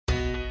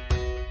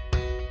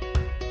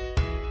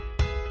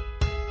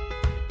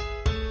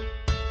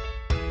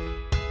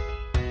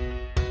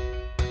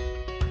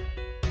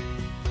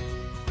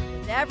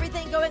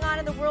everything going on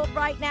in the world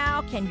right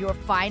now, can your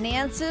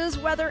finances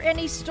weather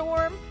any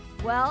storm?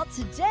 Well,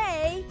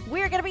 today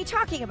we're going to be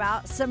talking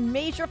about some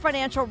major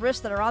financial risks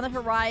that are on the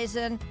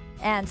horizon,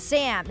 and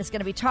Sam is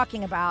going to be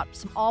talking about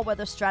some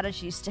all-weather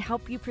strategies to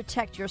help you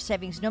protect your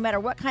savings no matter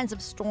what kinds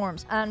of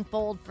storms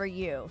unfold for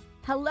you.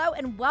 Hello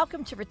and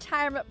welcome to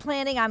Retirement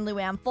Planning. I'm Lou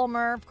Ann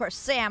Fulmer. Of course,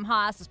 Sam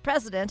Haas is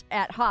president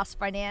at Haas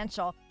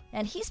Financial,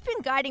 and he's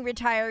been guiding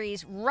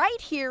retirees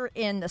right here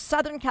in the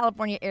Southern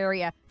California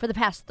area for the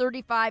past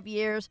 35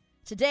 years.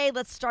 Today,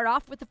 let's start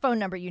off with the phone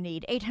number you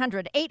need,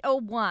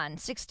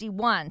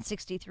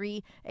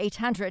 800-801-6163,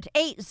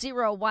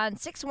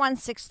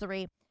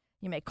 800-801-6163.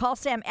 You may call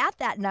Sam at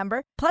that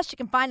number. Plus, you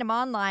can find him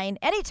online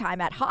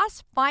anytime at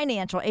Haas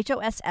Financial,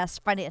 H-O-S-S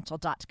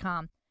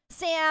Financial.com.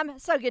 Sam,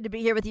 so good to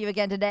be here with you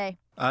again today.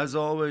 As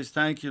always,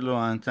 thank you,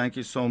 Luann. Thank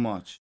you so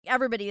much.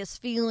 Everybody is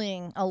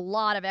feeling a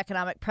lot of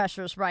economic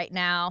pressures right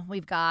now.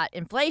 We've got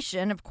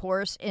inflation, of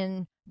course,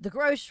 in the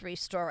grocery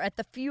store, at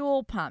the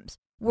fuel pumps.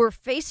 We're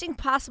facing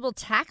possible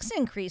tax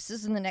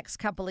increases in the next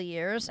couple of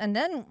years, and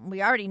then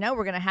we already know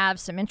we're going to have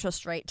some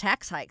interest rate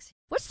tax hikes.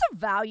 What's the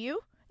value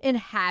in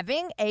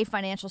having a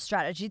financial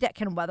strategy that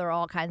can weather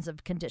all kinds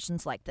of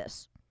conditions like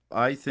this?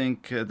 I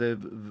think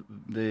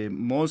the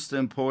most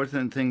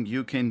important thing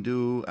you can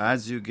do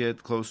as you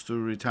get close to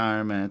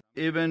retirement,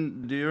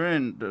 even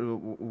during the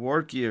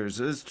work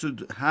years, is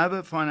to have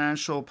a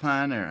financial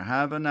planner,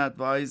 have an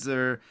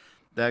advisor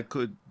that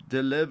could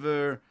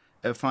deliver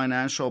a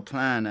financial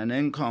plan, an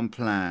income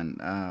plan,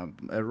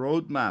 a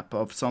roadmap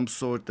of some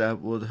sort that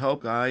would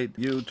help guide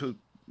you to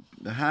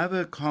have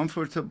a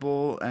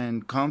comfortable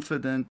and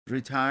confident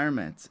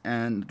retirement.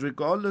 And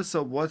regardless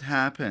of what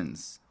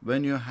happens,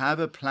 when you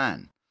have a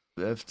plan,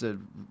 if the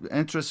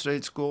interest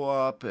rates go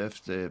up,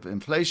 if the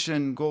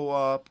inflation go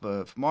up,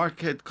 if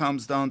market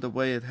comes down the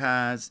way it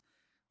has,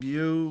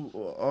 you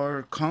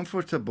are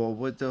comfortable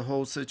with the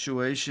whole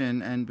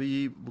situation, and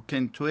we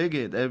can twig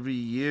it every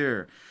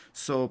year.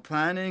 So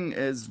planning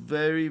is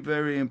very,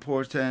 very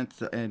important,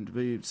 and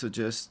we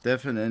suggest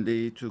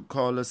definitely to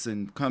call us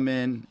and come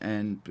in,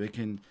 and we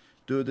can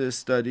do the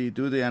study,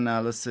 do the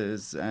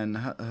analysis, and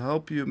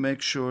help you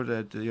make sure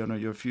that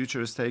your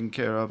future is taken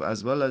care of,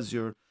 as well as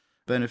your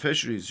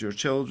beneficiaries, your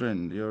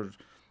children, your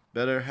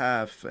better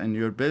half, and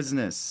your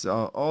business,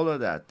 all of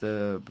that,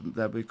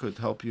 that we could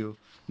help you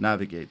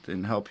navigate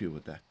and help you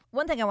with that.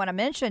 One thing I want to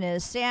mention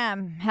is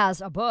Sam has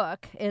a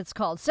book. It's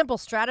called Simple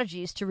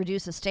Strategies to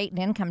Reduce Estate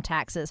and Income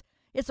Taxes.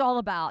 It's all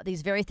about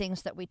these very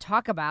things that we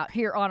talk about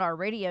here on our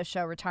radio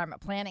show, Retirement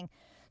Planning.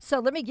 So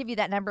let me give you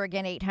that number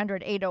again,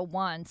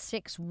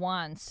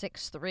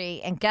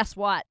 800-801-6163. And guess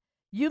what?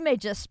 You may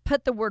just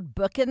put the word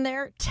book in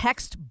there,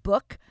 text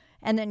book,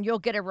 and then you'll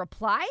get a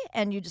reply,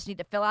 and you just need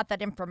to fill out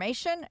that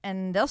information,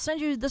 and they'll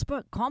send you this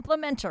book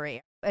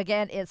complimentary.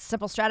 Again, it's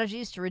Simple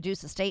Strategies to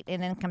Reduce Estate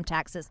and Income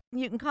Taxes.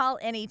 You can call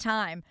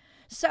anytime.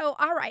 So,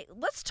 all right,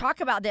 let's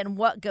talk about then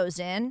what goes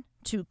in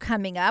to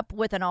coming up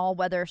with an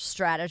all-weather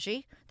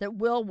strategy that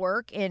will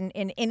work in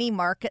any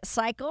market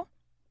cycle.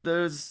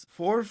 There's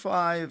 4 or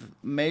 5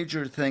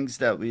 major things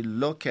that we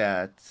look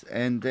at,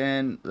 and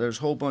then there's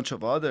a whole bunch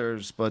of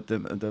others, but the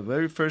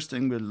very first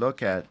thing we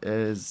look at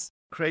is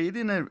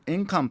creating an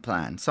income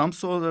plan, some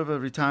sort of a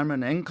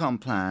retirement income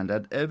plan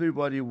that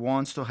everybody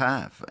wants to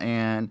have.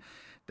 And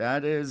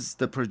that is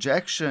the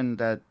projection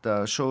that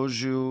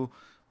shows you,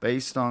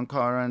 based on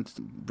current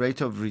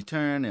rate of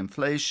return,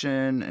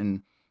 inflation,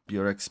 and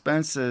your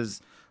expenses,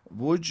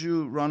 would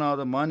you run out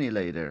of money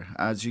later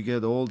as you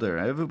get older?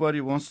 Everybody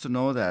wants to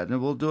know that,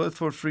 and we'll do it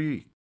for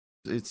free.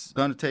 It's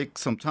going to take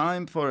some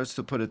time for us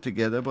to put it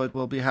together, but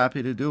we'll be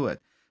happy to do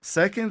it.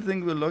 Second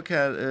thing we look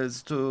at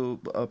is to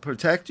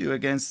protect you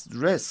against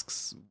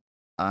risks.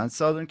 In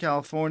Southern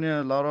California,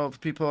 a lot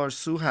of people are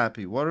so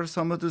happy. What are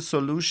some of the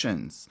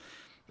solutions?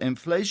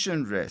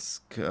 Inflation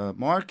risk,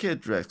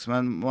 market risks.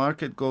 When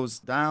market goes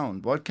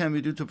down, what can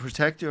we do to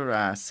protect your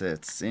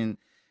assets and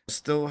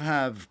still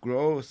have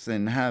growth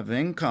and have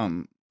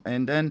income?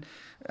 And then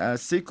a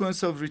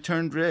sequence of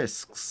return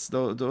risks.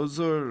 Those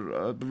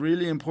are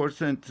really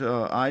important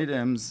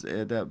items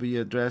that we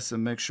address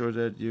and make sure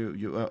that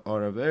you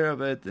are aware of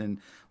it, and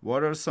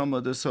what are some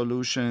of the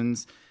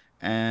solutions.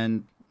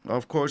 And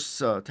of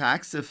course,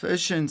 tax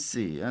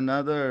efficiency,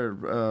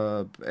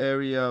 another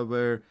area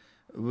where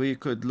we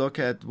could look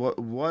at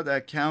what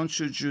account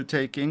should you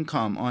take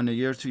income on a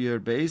year-to-year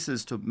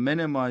basis to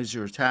minimize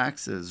your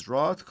taxes,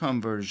 Roth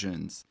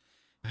conversions,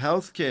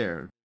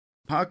 healthcare.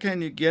 How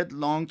can you get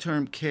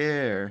long-term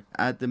care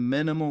at the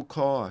minimal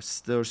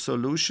cost? There are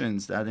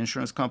solutions that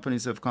insurance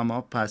companies have come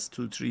up past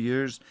 2-3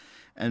 years,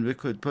 and we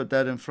could put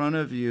that in front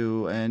of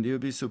you, and you'll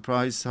be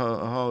surprised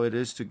how it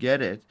is to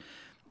get it.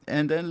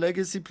 And then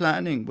legacy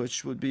planning,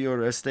 which would be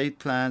your estate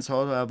plans,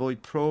 how to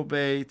avoid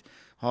probate,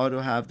 how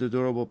to have the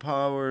durable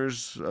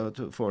powers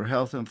for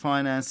health and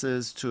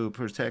finances to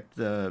protect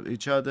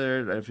each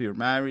other if you're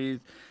married,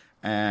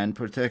 and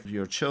protect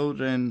your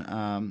children,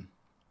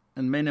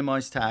 and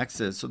minimize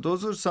taxes. So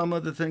those are some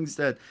of the things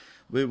that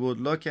we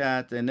would look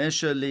at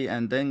initially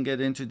and then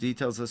get into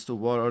details as to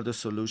what are the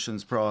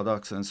solutions,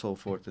 products, and so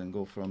forth, and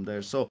go from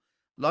there. So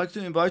I'd like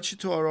to invite you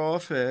to our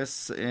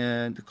office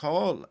and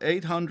call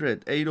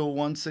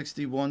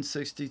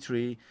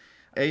 800-801-6163,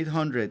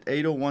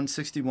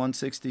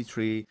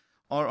 800-801-6163.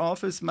 Our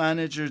office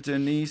manager,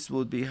 Denise,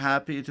 would be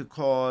happy to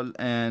call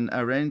and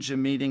arrange a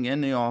meeting in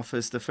the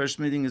office. The first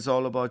meeting is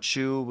all about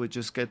you. We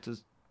just get to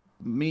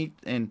meet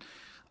and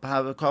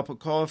have a cup of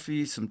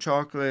coffee, some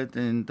chocolate,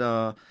 and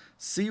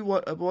see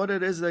what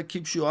it is that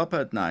keeps you up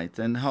at night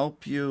and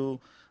help you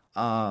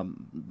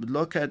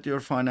look at your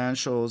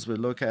financials. We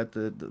look at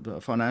the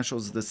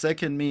financials the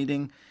second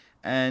meeting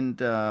and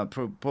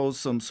propose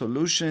some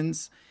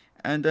solutions.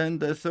 And then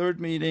the third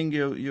meeting,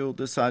 you'll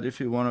decide if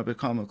you want to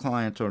become a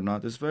client or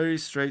not. It's very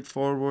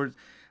straightforward.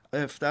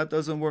 If that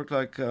doesn't work,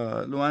 like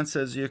Luann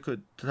says, you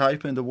could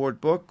type in the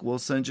word book. We'll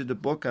send you the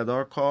book at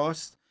our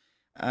cost.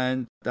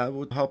 And that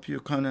would help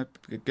you kind of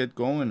get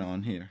going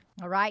on here.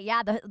 All right.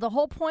 Yeah. The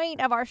whole point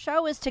of our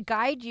show is to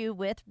guide you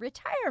with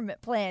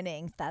retirement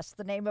planning. That's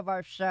the name of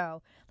our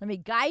show. Let me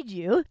guide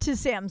you to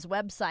Sam's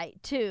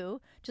website, too.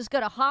 Just go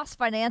to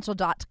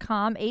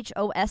hossfinancial.com,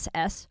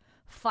 HOSS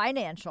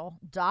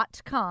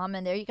financial.com,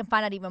 and there you can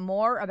find out even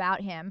more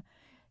about him.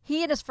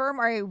 He and his firm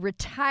are a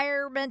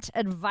retirement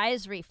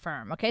advisory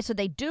firm. Okay, so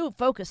they do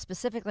focus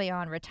specifically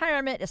on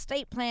retirement,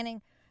 estate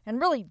planning, and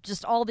really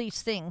just all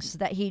these things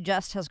that he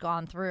just has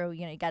gone through.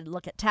 You know, you got to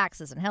look at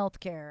taxes and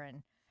healthcare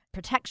and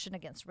protection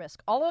against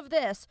risk. All of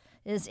this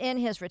is in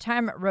his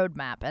retirement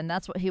roadmap, and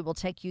that's what he will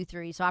take you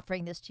through. He's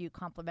offering this to you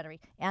complimentary,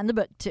 and the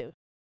book too.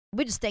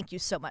 We just thank you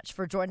so much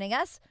for joining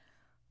us.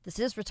 This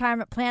is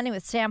Retirement Planning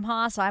with Sam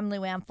Hoss. I'm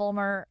Luann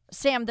Fulmer.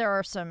 Sam, there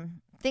are some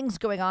things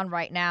going on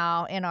right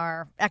now in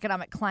our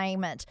economic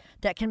climate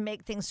that can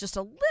make things just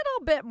a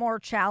little bit more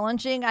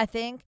challenging, I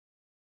think.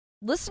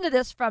 Listen to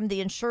this from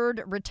the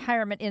Insured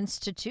Retirement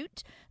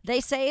Institute.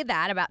 They say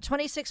that about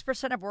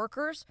 26% of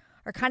workers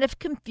are kind of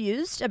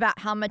confused about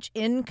how much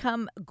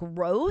income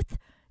growth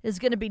is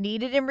going to be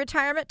needed in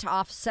retirement to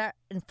offset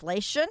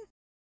inflation.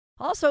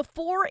 Also,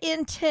 4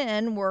 in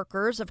 10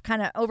 workers have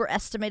kind of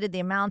overestimated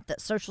the amount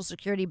that Social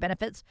Security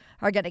benefits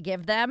are going to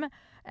give them.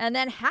 And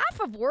then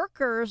half of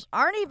workers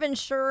aren't even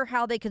sure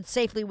how they could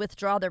safely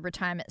withdraw their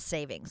retirement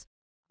savings.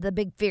 The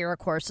big fear, of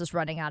course, is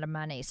running out of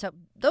money. So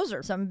those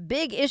are some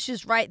big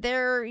issues right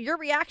there. Your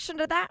reaction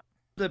to that?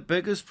 The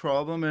biggest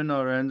problem in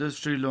our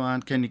industry,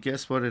 Luann, can you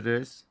guess what it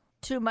is?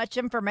 Too much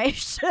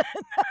information.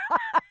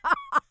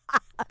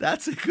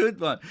 That's a good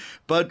one.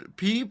 But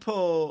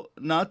people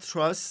not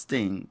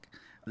trusting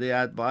the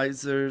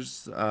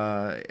advisors,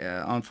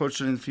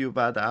 unfortunately, a few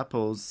bad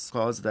apples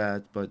cause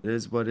that, but it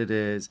is what it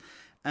is.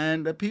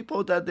 And the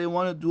people that they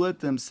want to do it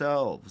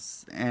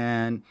themselves.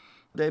 And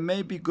they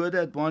may be good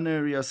at one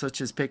area,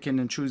 such as picking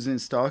and choosing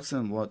stocks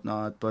and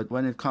whatnot, but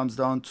when it comes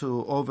down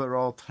to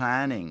overall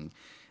planning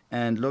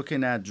and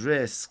looking at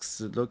risks,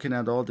 looking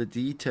at all the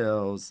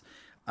details,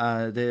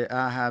 I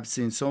have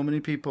seen so many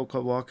people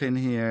walk in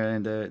here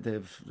and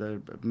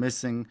they're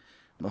missing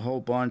a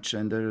whole bunch,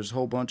 and there's a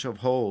whole bunch of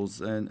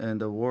holes in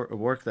the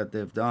work that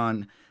they've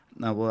done.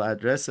 Will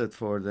address it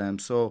for them.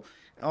 So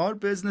our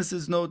business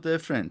is no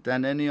different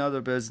than any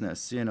other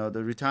business. You know,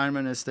 the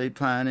retirement estate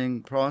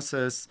planning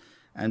process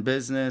and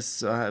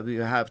business, we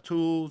have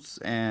tools,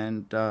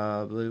 and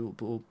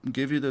we'll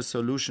give you the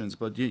solutions,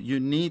 but you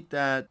need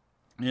that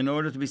in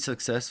order to be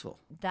successful.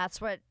 That's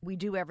what we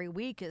do every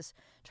week, is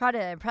try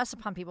to impress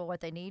upon people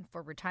what they need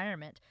for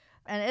retirement.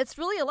 And it's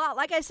really a lot.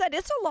 Like I said,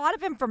 it's a lot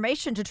of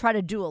information to try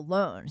to do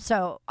alone.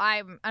 So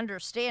I'm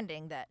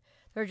understanding that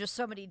there are just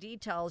so many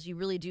details. You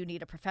really do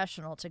need a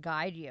professional to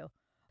guide you.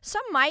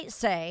 Some might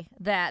say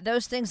that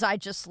those things I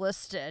just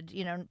listed,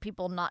 you know,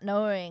 people not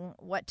knowing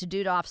what to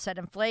do to offset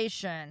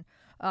inflation,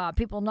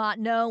 people not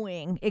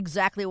knowing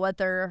exactly what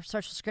their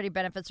Social Security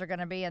benefits are going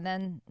to be, and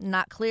then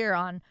not clear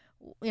on,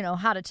 you know,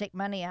 how to take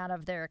money out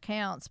of their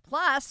accounts.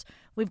 Plus,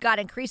 we've got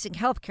increasing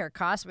healthcare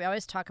costs. We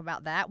always talk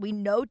about that. We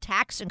know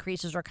tax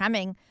increases are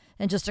coming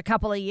in just a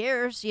couple of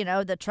years. You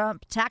know, the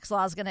Trump tax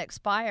law is going to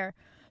expire.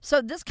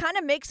 So this kind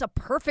of makes a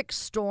perfect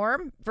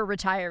storm for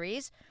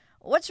retirees.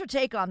 What's your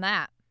take on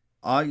that?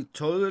 I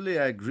totally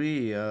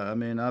agree. I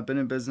mean, I've been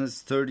in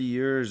business 30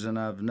 years, and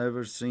I've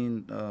never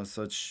seen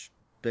such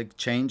big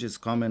changes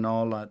coming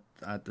all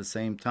at the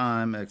same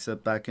time,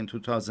 except back in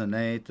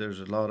 2008. There's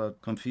a lot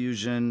of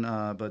confusion,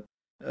 but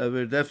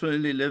we're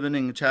definitely living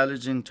in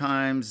challenging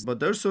times, but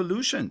there's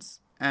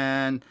solutions.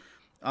 And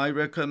I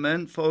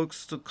recommend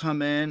folks to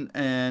come in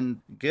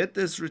and get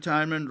this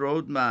retirement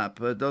roadmap.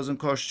 It doesn't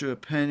cost you a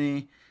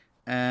penny,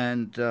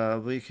 and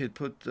we could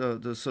put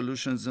the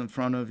solutions in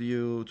front of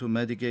you to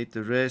mitigate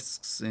the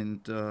risks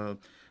and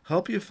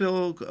help you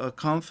feel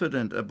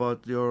confident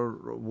about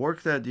your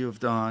work that you've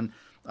done.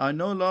 I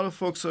know a lot of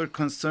folks are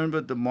concerned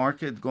with the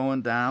market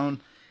going down,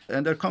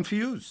 and they're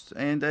confused,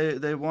 and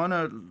they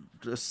want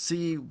to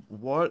see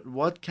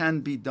what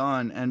can be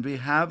done, and we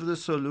have the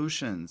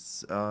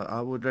solutions.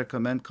 I would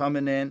recommend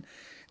coming in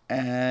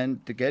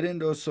and getting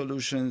those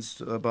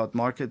solutions about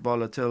market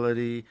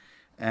volatility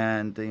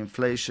and the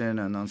inflation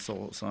and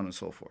so on and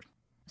so forth.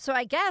 So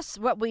I guess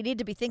what we need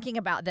to be thinking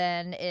about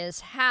then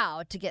is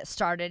how to get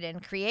started in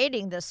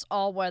creating this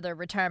all-weather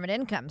retirement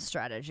income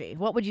strategy.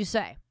 What would you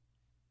say?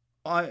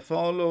 I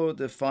follow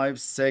the 5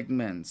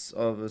 segments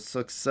of a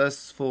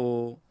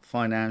successful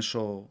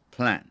financial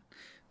plan.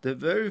 The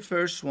very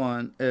first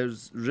one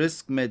is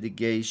risk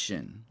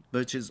mitigation,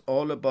 which is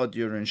all about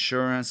your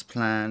insurance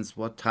plans,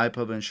 what type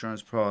of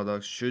insurance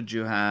products should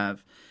you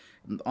have,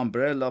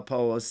 umbrella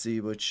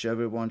policy, which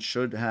everyone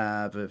should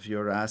have. If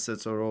your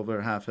assets are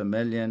over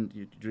 $500,000,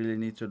 you really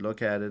need to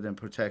look at it and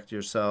protect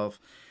yourself.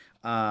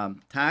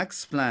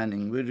 Tax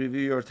planning, we review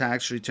your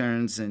tax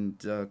returns and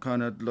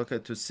kind of look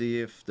at to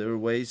see if there are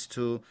ways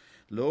to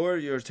lower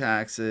your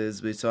taxes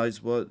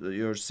besides what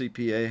your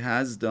CPA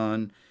has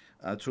done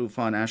through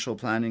financial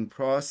planning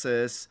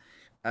process,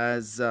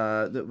 as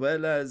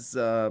well as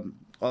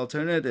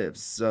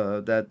alternatives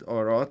that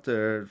are out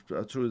there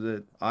through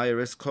the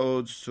IRS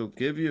codes to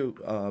give you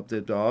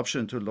the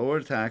option to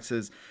lower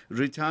taxes.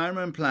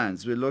 Retirement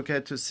plans, we look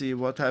at to see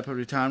what type of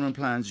retirement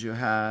plans you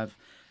have,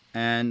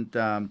 and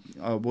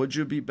would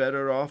you be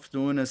better off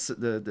doing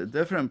the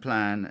different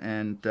plan.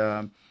 And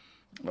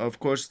of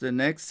course, the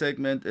next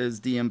segment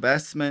is the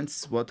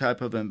investments. What type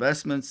of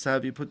investments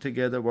have you put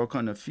together? What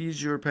kind of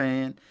fees you're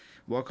paying?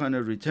 What kind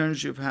of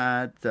returns you've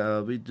had.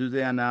 We do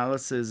the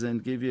analysis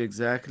and give you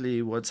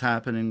exactly what's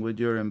happening with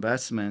your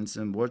investments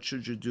and what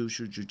should you do,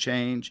 should you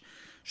change,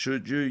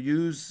 should you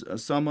use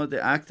some of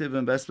the active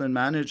investment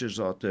managers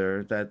out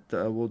there that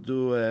will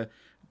do a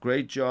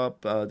great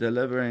job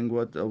delivering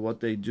what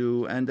they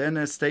do. And then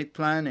estate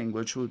planning,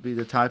 which would be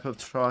the type of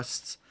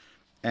trusts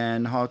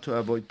and how to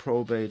avoid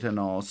probate and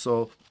all.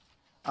 So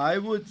I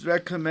would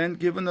recommend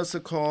giving us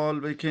a call.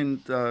 We can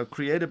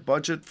create a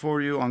budget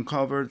for you,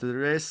 uncover the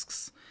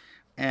risks,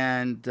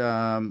 and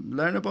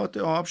learn about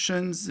the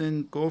options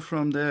and go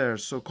from there.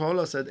 So call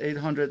us at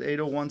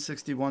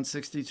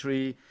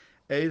 800-801-6163,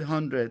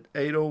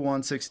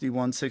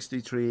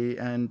 800-801-6163,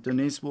 and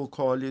Denise will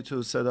call you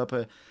to set up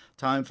a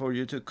time for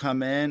you to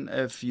come in.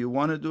 If you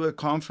want to do a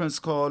conference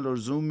call or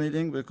Zoom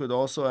meeting, we could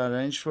also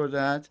arrange for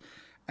that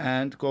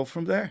and go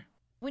from there.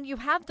 When you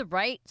have the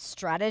right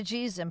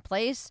strategies in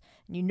place,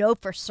 and you know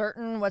for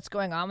certain what's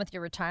going on with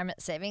your retirement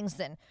savings,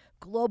 then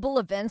global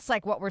events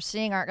like what we're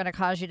seeing aren't going to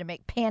cause you to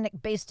make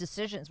panic-based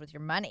decisions with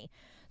your money.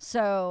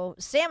 So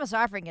Sam is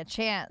offering a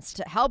chance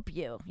to help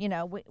you. You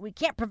know, we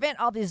can't prevent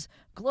all these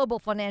global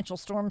financial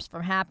storms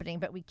from happening,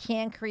 but we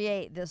can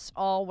create this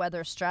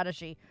all-weather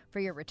strategy for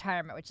your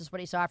retirement, which is what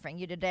he's offering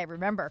you today.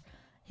 Remember,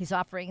 he's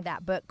offering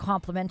that book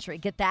complimentary.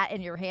 Get that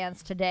in your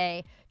hands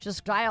today.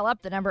 Just dial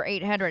up the number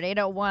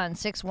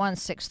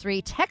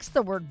 800-801-6163. Text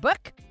the word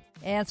book.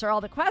 Answer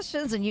all the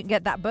questions, and you can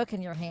get that book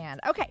in your hand.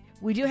 Okay,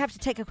 we do have to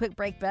take a quick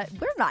break, but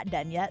we're not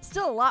done yet.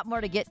 Still a lot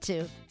more to get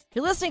to.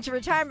 You're listening to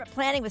Retirement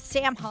Planning with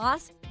Sam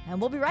Haas,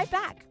 and we'll be right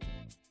back.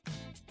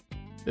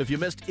 If you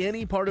missed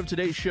any part of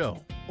today's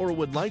show or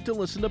would like to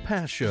listen to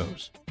past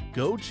shows,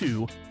 go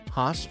to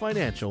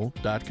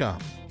HaasFinancial.com,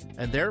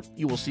 and there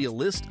you will see a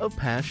list of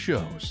past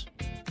shows.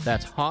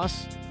 That's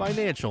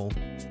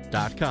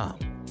HaasFinancial.com.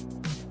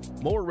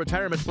 More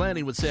Retirement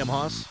Planning with Sam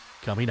Haas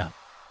coming up.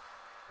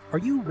 Are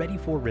you ready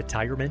for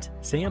retirement?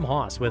 Sam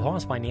Haas with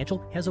Haas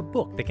Financial has a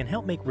book that can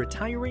help make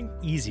retiring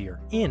easier.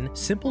 In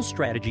Simple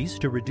Strategies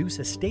to Reduce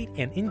Estate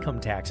and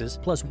Income Taxes,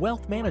 plus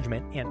Wealth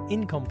Management and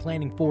Income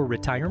Planning for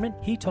Retirement,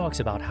 he talks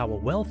about how a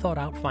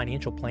well-thought-out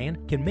financial plan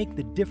can make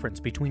the difference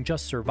between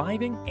just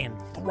surviving and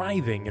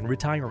thriving in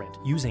retirement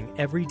using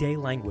everyday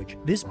language.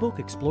 This book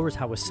explores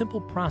how a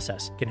simple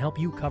process can help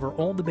you cover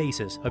all the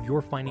bases of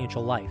your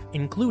financial life,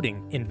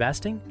 including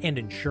investing and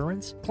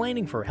insurance,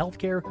 planning for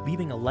healthcare,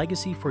 leaving a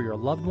legacy for your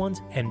loved ones,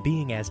 and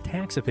being as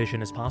tax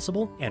efficient as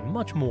possible, and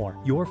much more.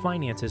 Your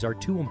finances are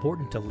too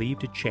important to leave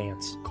to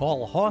chance.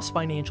 Call Haas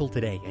Financial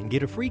today and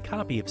get a free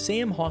copy of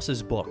Sam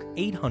Haas's book,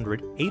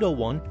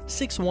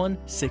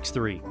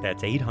 800-801-6163.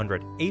 That's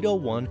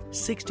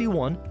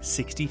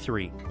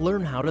 800-801-6163.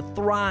 Learn how to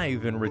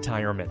thrive in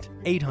retirement.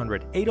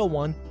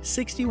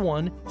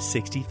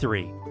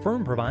 800-801-6163.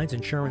 Firm provides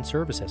insurance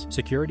services.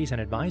 Securities and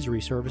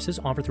advisory services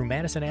offered through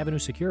Madison Avenue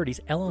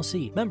Securities,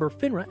 LLC. Member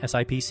FINRA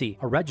SIPC,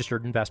 a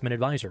registered investment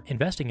advisor.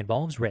 Investing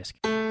involves risk.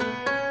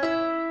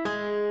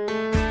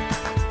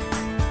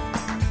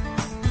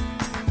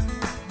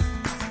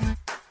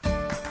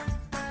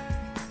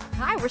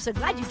 Hi, we're so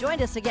glad you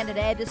joined us again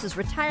today. This is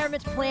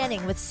Retirement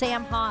Planning with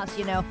Sam Haas.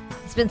 You know,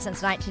 it's been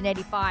since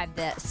 1985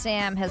 that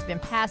Sam has been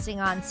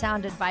passing on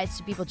sound advice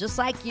to people just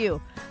like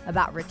you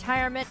about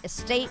retirement,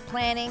 estate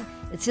planning.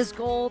 It's his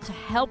goal to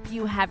help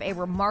you have a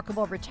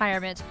remarkable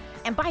retirement.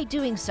 And by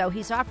doing so,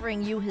 he's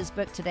offering you his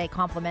book today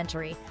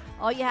complimentary.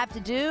 All you have to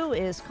do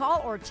is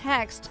call or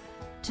text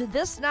to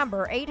this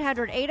number,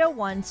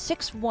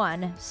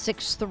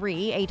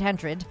 800-801-6163,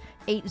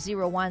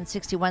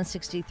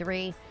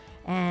 800-801-6163,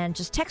 and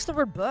just text the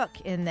word book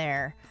in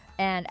there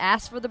and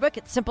ask for the book.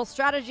 It's Simple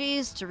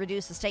Strategies to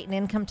Reduce Estate and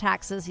Income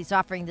Taxes. He's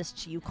offering this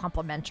to you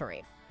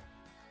complimentary.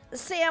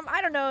 Sam,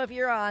 I don't know if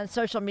you're on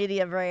social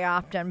media very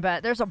often,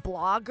 but there's a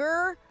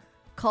blogger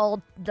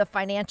called the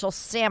Financial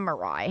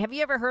Samurai. Have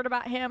you ever heard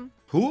about him?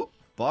 Who?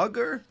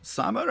 Bugger?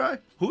 Samurai?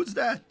 Who's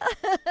that?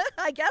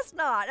 I guess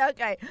not.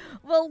 Okay.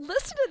 Well,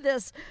 listen to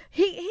this.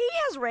 He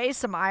has raised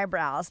some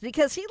eyebrows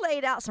because he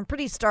laid out some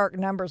pretty stark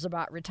numbers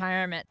about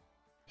retirement.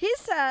 He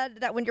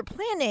said that when you're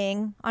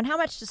planning on how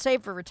much to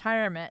save for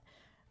retirement,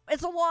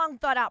 it's a long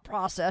thought out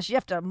process. You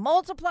have to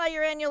multiply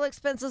your annual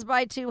expenses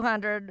by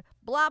 200,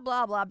 blah,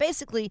 blah, blah.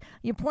 Basically,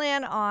 you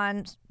plan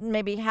on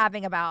maybe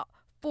having about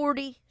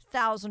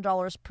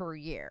 $40,000 per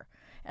year.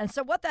 And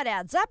so what that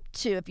adds up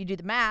to, if you do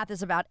the math,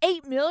 is about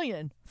 $8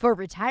 million for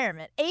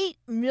retirement. $8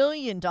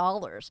 million.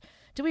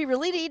 Do we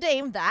really need to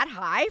aim that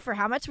high for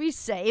how much we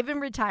save in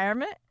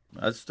retirement?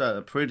 That's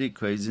a pretty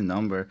crazy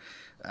number.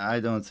 I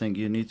don't think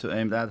you need to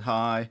aim that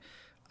high.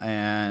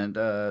 And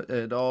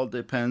it all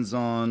depends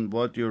on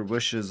what your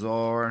wishes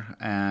are.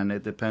 And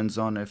it depends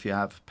on if you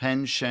have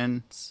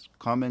pensions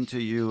coming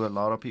to you. A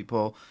lot of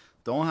people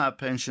don't have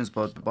pensions,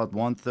 but about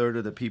 1/3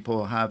 of the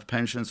people have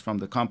pensions from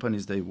the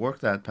companies they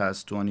worked at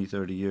past 20,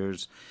 30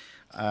 years.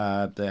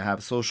 They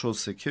have Social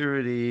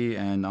Security,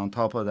 and on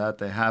top of that,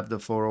 they have the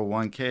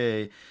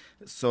 401k.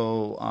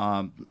 So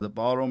the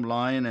bottom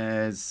line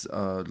is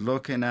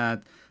looking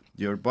at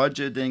your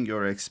budgeting,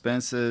 your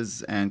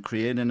expenses, and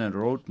creating a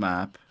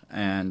roadmap,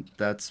 and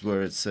that's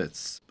where it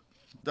sits.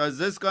 Does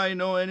this guy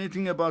know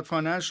anything about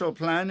financial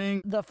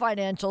planning? The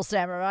Financial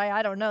Samurai,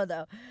 I don't know,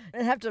 though.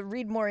 I have to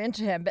read more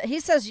into him. But he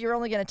says you're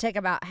only going to take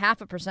about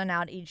 0.5%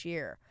 out each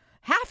year.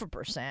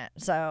 0.5%.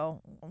 So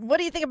what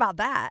do you think about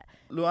that?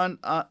 Luan,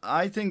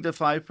 I think the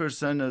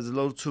 5% is a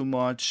little too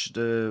much.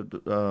 The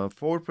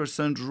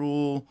 4%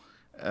 rule,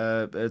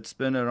 it's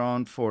been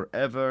around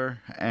forever,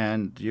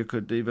 and you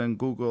could even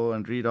Google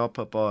and read up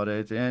about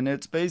it. And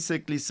it's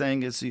basically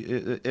saying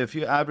if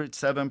you average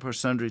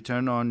 7%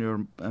 return on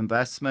your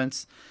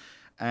investments,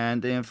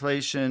 and the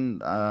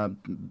inflation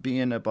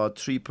being about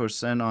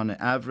 3% on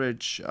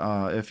average,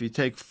 if you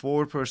take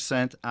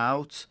 4%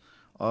 out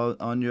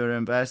on your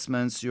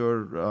investments,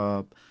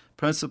 your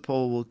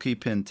principal will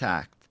keep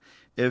intact.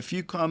 If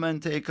you come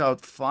and take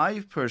out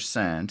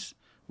 5%,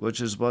 which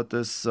is what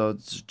this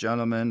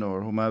gentleman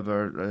or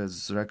whomever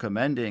is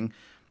recommending,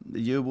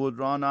 you would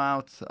run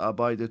out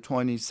by the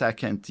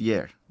 22nd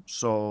year.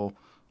 So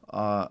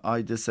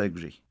I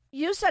disagree.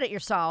 You said it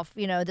yourself,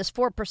 this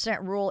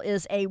 4% rule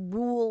is a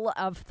rule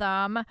of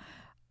thumb.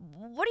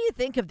 What do you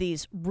think of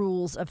these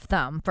rules of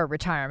thumb for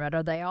retirement?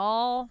 Are they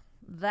all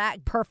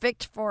that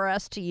perfect for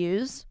us to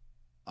use?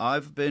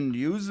 I've been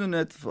using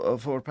it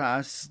for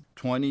past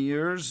 20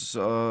 years,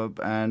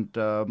 and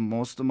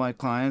most of my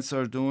clients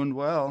are doing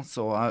well.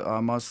 So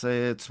I must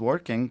say it's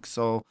working.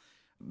 So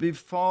we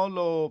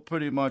follow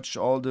pretty much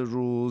all the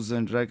rules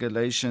and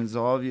regulations.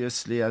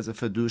 Obviously, as a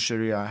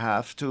fiduciary, I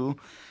have to.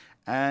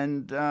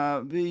 And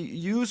we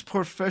use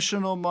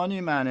professional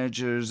money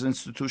managers,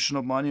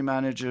 institutional money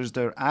managers.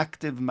 They're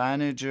active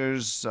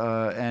managers,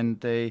 and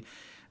they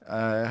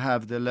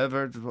have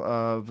delivered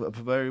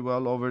very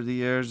well over the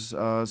years.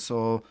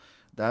 So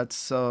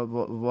that's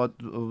what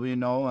we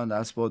know, and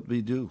that's what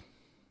we do.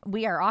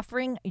 We are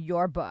offering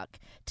your book.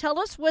 Tell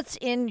us what's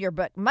in your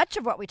book, much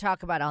of what we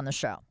talk about on the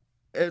show.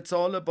 It's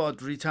all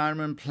about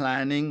retirement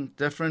planning,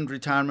 different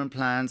retirement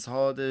plans,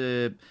 how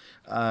the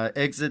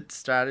exit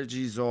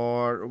strategies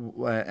are,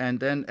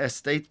 and then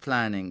estate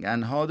planning,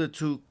 and how the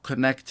two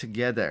connect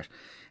together.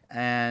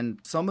 And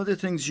some of the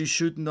things you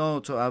should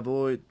know to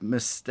avoid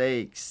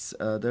mistakes.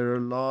 There are a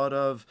lot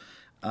of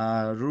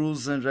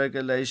rules and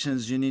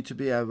regulations you need to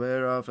be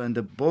aware of, and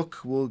the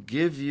book will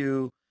give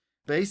you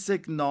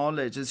basic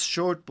knowledge. It's a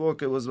short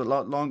book. It was a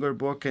lot longer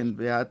book, and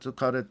we had to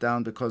cut it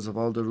down because of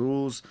all the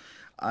rules.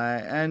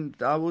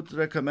 And I would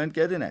recommend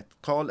getting it.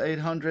 Call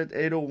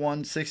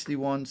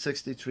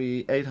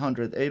 800-801-6163,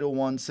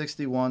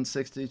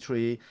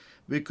 800-801-6163.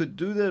 We could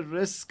do the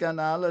risk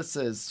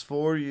analysis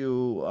for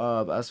you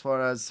as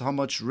far as how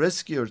much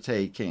risk you're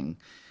taking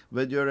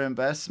with your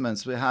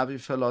investments. We have you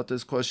fill out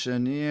this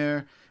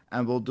questionnaire,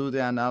 and we'll do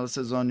the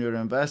analysis on your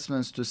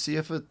investments to see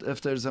if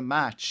there's a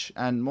match.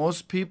 And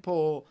most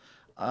people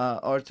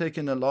are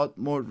taking a lot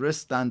more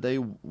risk than they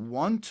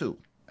want to.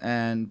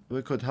 And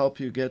we could help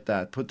you get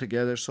that put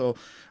together. So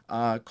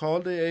call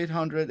the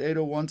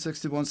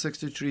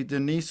 800-801-6163.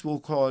 Denise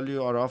will call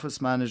you, our office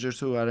manager,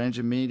 to arrange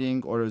a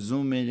meeting or a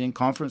Zoom meeting,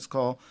 conference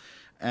call.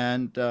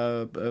 And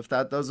if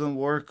that doesn't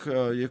work,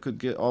 you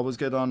could always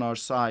get on our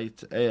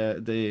site,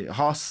 the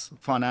Hoss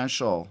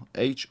Financial,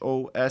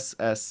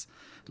 HOSS,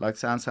 like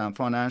Sansan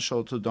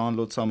Financial, to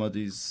download some of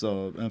these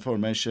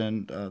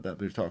information that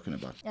we're talking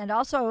about. And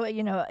also,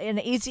 in an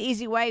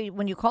easy way,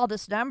 when you call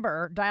this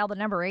number, dial the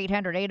number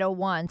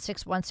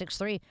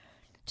 800-801-6163.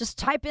 Just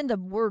type in the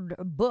word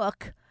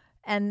book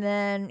and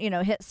then,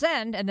 hit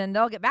send, and then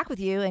they'll get back with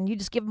you, and you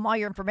just give them all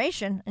your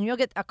information, and you'll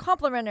get a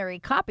complimentary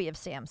copy of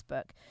Sam's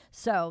book.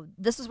 So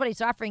this is what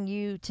he's offering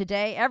you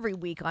today, every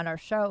week on our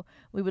show.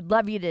 We would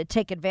love you to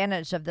take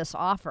advantage of this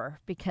offer,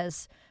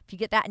 because if if you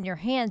get that in your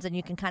hands, and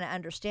you can kind of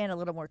understand a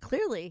little more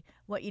clearly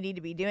what you need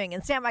to be doing.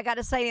 And Sam, I got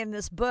to say, in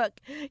this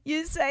book,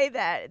 you say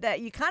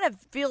that you kind of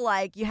feel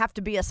like you have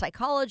to be a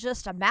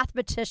psychologist, a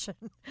mathematician,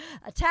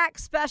 a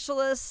tax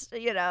specialist,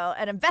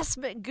 an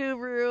investment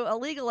guru, a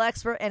legal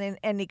expert, and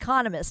an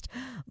economist.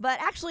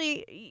 But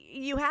actually,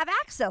 you have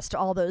access to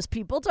all those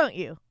people, don't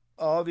you?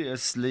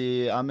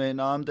 Obviously, I'm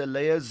the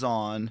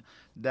liaison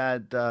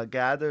that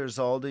gathers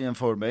all the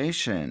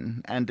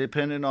information, and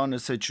depending on the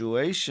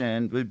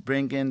situation, we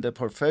bring in the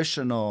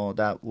professional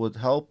that would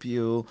help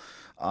you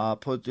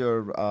put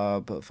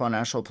your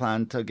financial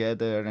plan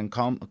together and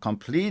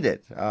complete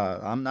it.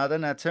 I'm not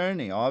an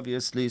attorney,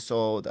 obviously,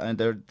 and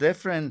there are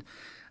different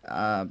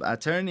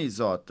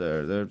attorneys out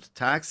there. There's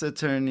tax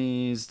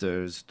attorneys,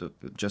 there's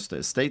just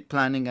estate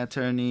planning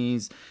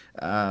attorneys,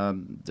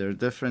 there are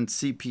different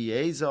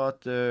CPAs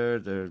out there.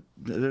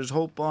 There's a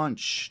whole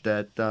bunch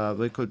that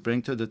we could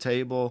bring to the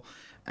table,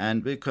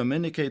 and we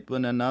communicate with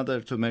one another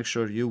to make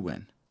sure you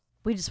win.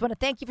 We just want to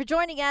thank you for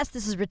joining us.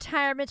 This is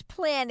Retirement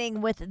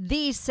Planning with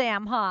the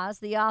Sam Haas,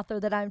 the author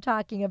that I'm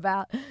talking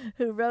about,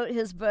 who wrote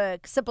his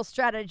book, Simple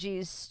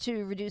Strategies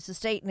to Reduce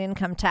Estate and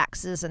Income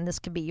Taxes, and this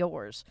could be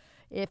yours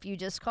if you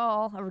just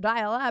call or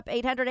dial up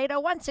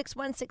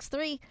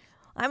 800-801-6163.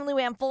 I'm Lou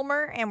Ann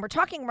Fulmer, and we're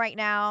talking right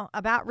now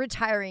about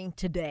retiring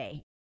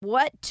today.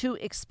 What to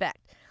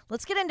expect.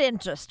 Let's get into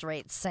interest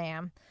rates,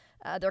 Sam.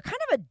 They're kind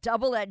of a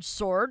double-edged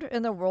sword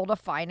in the world of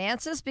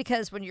finances,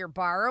 because when you're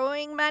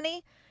borrowing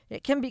money,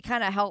 it can be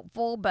kind of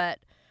helpful, but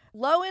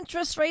low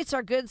interest rates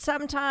are good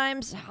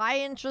sometimes. High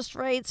interest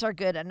rates are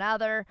good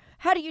another.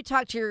 How do you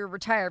talk to your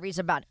retirees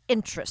about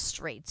interest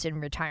rates in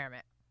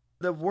retirement?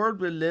 The world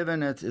we live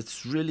in,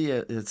 it's really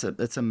it's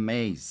a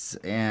maze,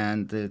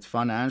 and the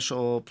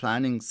financial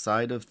planning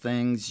side of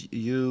things,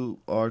 you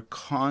are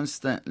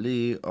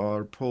constantly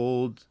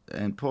pulled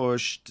and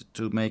pushed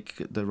to make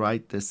the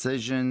right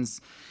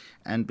decisions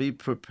and be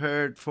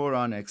prepared for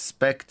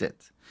unexpected.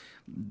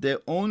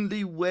 The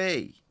only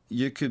way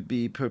you could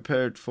be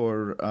prepared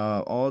for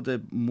all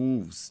the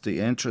moves, the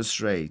interest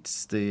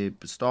rates, the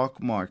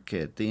stock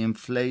market, the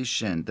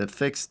inflation, the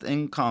fixed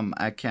income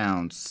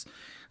accounts,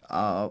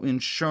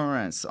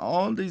 insurance,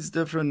 all these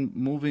different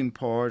moving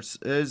parts,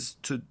 is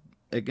to,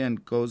 again,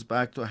 goes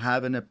back to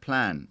having a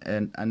plan,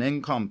 and an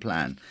income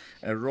plan,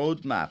 a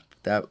roadmap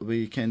that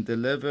we can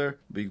deliver.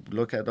 We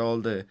look at all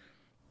the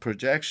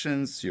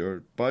projections,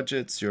 your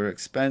budgets, your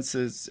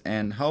expenses,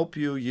 and help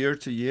you year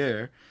to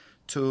year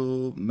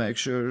to make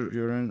sure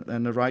you're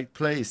in the right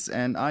place.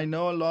 And I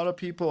know a lot of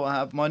people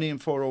have money in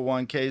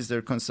 401ks.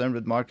 They're concerned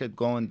with market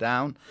going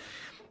down.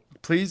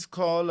 Please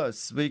call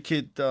us. We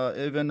could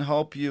even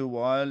help you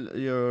while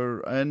you're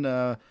in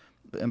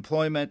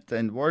employment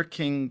and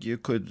working. You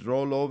could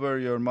roll over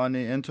your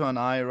money into an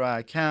IRA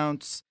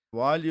account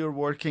while you're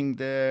working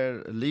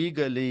there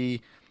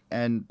legally,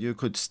 and you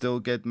could still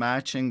get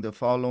matching the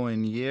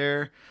following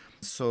year.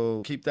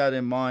 So keep that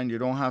in mind. You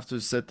don't have to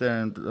sit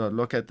there and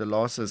look at the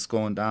losses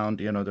going down.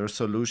 There are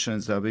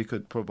solutions that we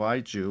could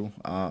provide you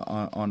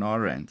on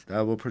our end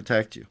that will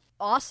protect you.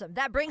 Awesome.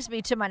 That brings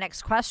me to my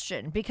next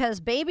question, because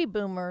baby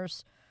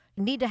boomers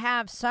need to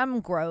have some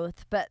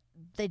growth, but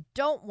they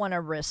don't want to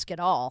risk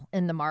it all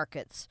in the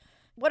markets.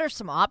 What are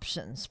some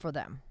options for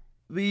them?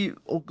 We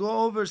will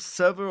go over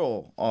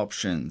several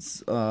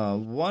options.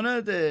 One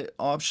of the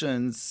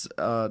options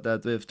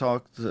that we've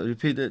talked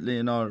repeatedly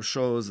in our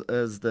shows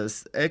is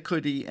this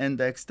equity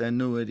indexed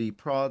annuity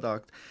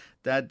product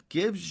that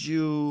gives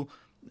you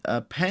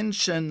a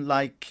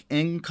pension-like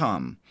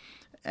income.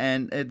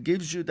 And it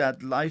gives you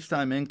that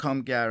lifetime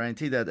income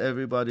guarantee that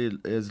everybody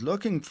is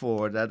looking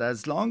for, that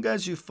as long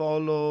as you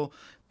follow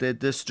the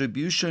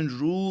distribution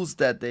rules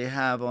that they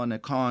have on a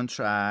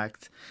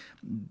contract,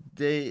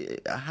 they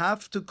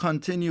have to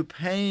continue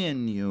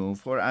paying you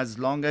for as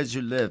long as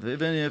you live.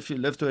 Even if you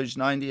live to age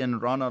 90 and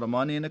run out of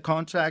money in a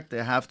contract,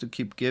 they have to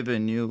keep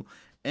giving you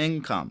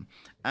income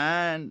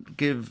and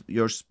give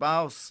your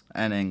spouse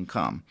an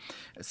income.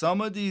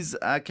 Some of these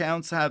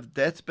accounts have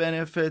death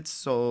benefits,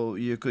 so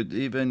you could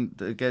even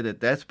get a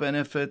death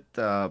benefit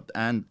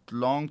and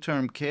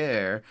long-term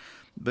care,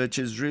 which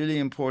is really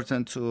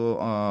important to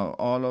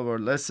all of our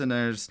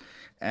listeners.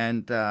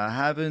 And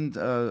having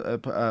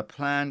a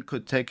plan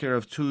could take care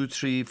of 2,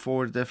 3,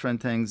 4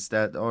 different things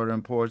that are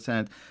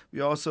important.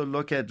 We also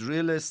look at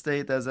real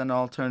estate as an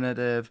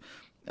alternative.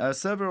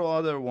 Several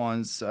other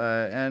ones.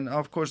 And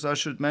of course, I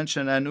should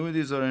mention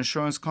annuities or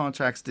insurance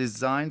contracts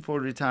designed for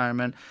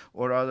retirement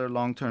or other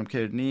long-term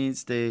care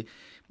needs. They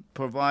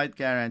provide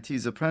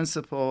guarantees of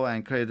principal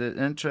and credit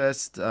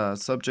interest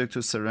subject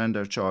to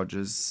surrender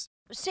charges.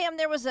 Sam,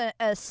 there was a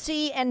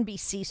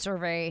CNBC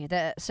survey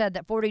that said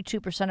that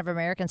 42% of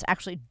Americans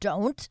actually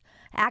don't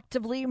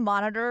actively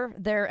monitor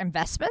their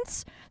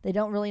investments. They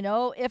don't really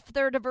know if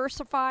they're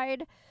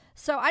diversified.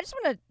 So I just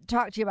want to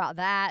talk to you about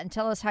that and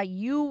tell us how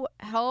you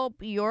help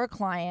your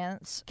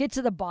clients get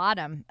to the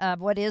bottom of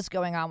what is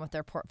going on with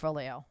their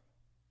portfolio.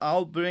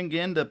 I'll bring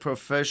in the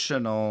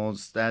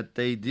professionals that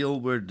they deal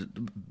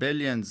with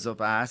billions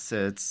of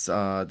assets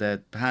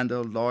that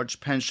handle large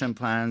pension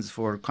plans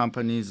for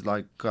companies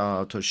like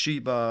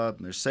Toshiba,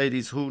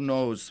 Mercedes, who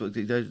knows? So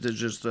there's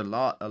just a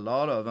lot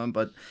of them.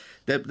 But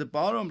the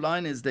bottom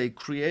line is they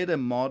create a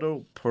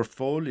model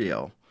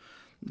portfolio.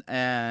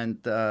 And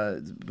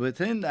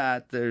within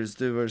that, there's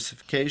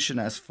diversification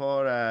as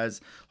far as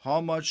how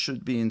much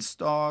should be in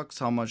stocks,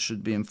 how much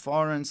should be in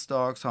foreign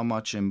stocks, how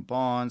much in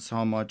bonds,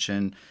 how much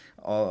in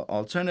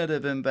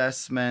alternative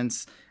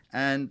investments.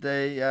 And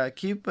they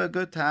keep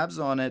good tabs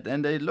on it.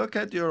 And they look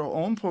at your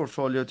own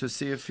portfolio to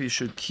see if you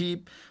should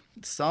keep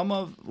some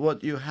of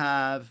what you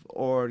have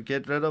or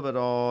get rid of it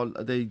all.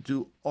 They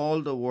do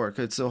all the work.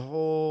 It's a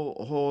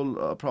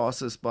whole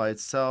process by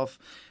itself.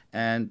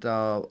 And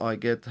I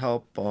get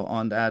help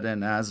on that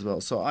end as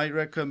well. So I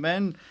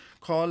recommend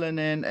calling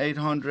in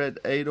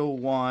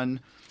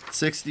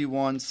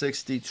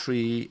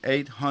 800-801-6163,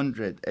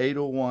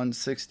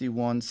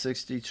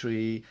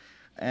 800-801-6163.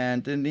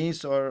 And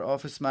Denise, our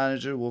office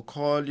manager, will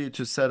call you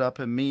to set up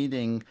a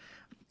meeting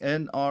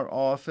in our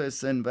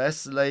office in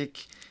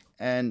Westlake.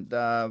 And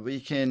we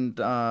can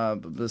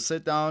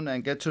sit down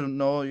and get to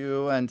know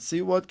you and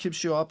see what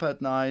keeps you up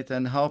at night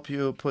and help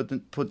you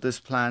put this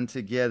plan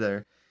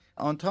together.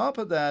 On top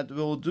of that,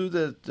 we'll do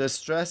the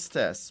stress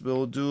test.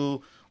 We'll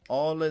do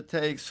all it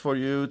takes for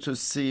you to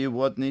see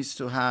what needs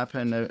to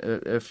happen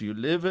if you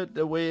live it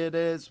the way it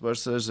is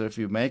versus if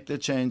you make the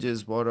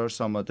changes, what are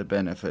some of the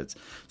benefits.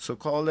 So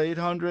call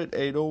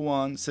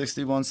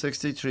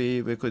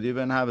 800-801-6163. We could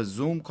even have a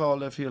Zoom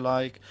call if you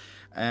like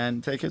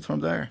and take it from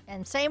there.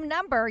 And same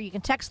number, you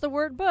can text the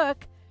word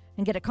book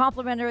and get a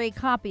complimentary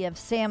copy of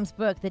Sam's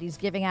book that he's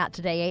giving out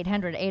today,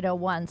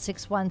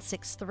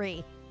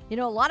 800-801-6163. You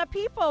know, a lot of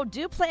people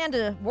do plan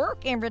to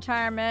work in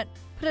retirement.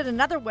 Put it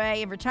another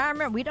way, in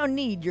retirement, we don't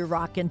need your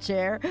rocking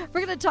chair.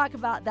 We're going to talk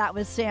about that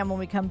with Sam when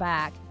we come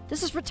back.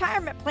 This is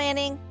Retirement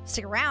Planning.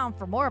 Stick around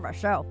for more of our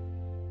show.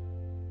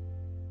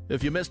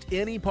 If you missed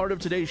any part of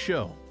today's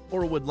show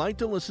or would like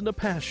to listen to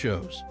past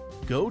shows,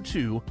 go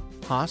to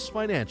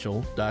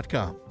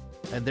HaasFinancial.com.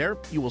 And there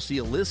you will see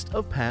a list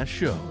of past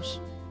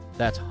shows.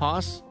 That's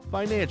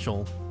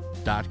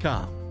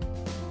HaasFinancial.com.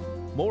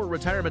 More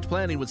retirement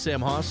planning with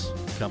Sam Haas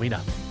coming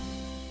up.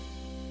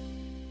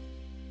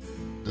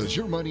 Does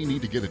your money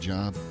need to get a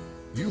job?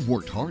 You've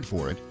worked hard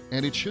for it,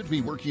 and it should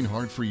be working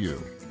hard for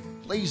you.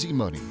 Lazy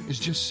money is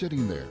just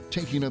sitting there,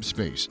 taking up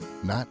space,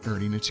 not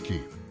earning its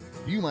keep.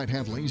 You might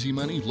have lazy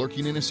money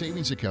lurking in a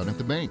savings account at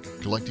the bank,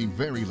 collecting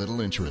very little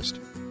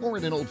interest, or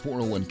in an old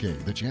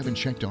 401k that you haven't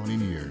checked on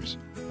in years.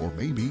 Or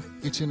maybe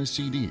it's in a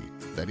CD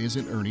that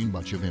isn't earning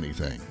much of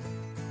anything.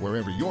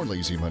 Wherever your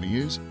lazy money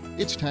is,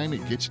 it's time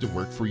it gets to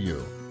work for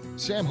you.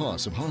 Sam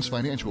Haas of Haas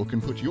Financial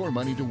can put your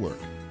money to work.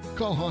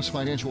 Call Haas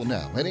Financial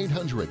now at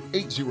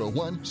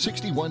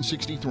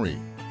 800-801-6163.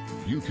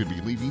 You could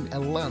be leaving a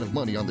lot of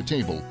money on the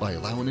table by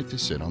allowing it to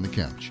sit on the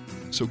couch.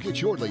 So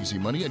get your lazy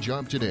money a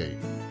job today.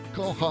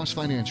 Call Haas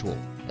Financial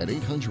at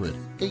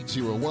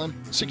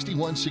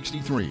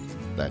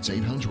 800-801-6163. That's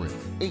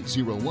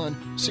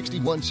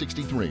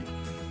 800-801-6163.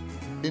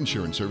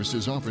 Insurance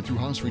services offered through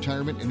Haas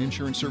Retirement and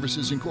Insurance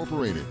Services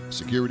Incorporated.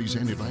 Securities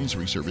and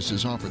advisory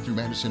services offered through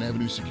Madison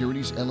Avenue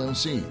Securities,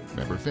 LLC.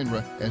 Member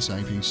FINRA,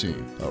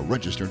 SIPC. A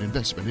registered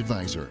investment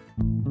advisor.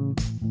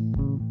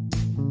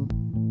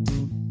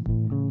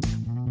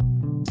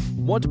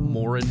 Want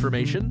more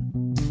information?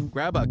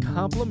 Grab a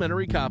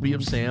complimentary copy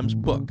of Sam's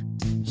book,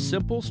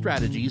 Simple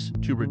Strategies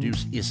to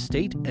Reduce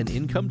Estate and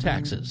Income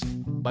Taxes,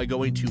 by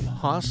going to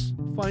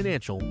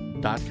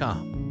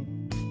HaasFinancial.com.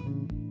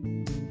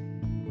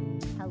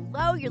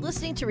 Hello, you're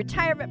listening to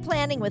Retirement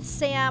Planning with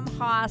Sam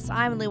Haas.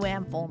 I'm Lou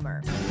Ann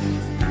Fulmer.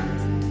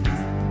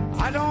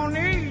 I don't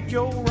need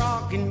your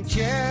rocking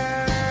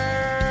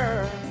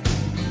chair,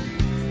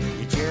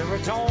 your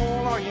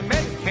Geritol or your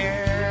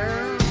Medicare.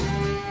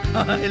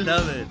 I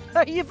love it.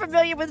 Are you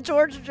familiar with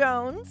George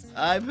Jones?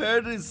 I've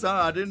heard his song.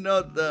 I didn't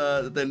know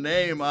the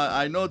name.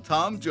 I know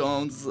Tom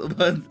Jones,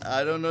 but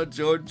I don't know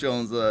George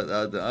Jones.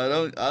 I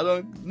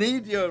don't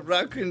need your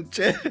rocking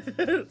chair.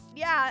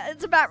 Yeah,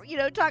 it's about,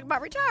 talking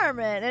about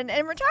retirement.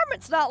 And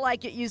retirement's not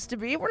like it used to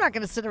be. We're not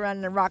going to sit around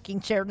in a rocking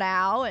chair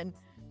now. And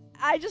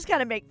I just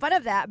kind of make fun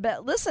of that.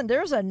 But listen,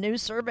 there's a new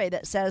survey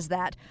that says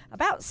that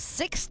about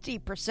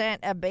 60%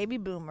 of baby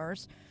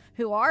boomers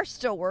who are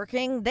still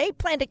working, they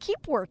plan to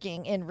keep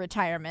working in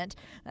retirement.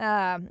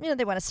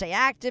 They want to stay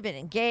active and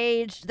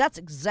engaged. That's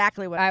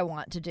exactly what I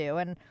want to do.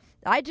 And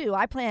I do.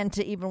 I plan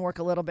to even work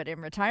a little bit in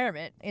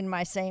retirement in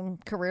my same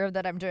career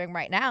that I'm doing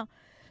right now.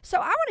 So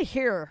I want to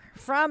hear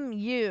from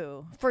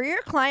you. For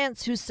your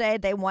clients who say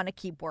they want to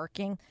keep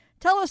working,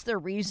 tell us the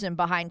reason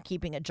behind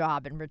keeping a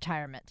job in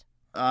retirement.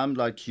 I'm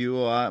like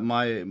you.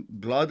 My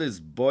blood is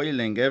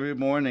boiling every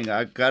morning.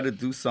 I got to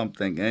do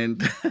something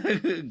and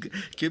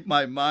keep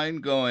my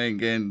mind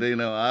going. And,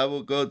 I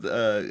will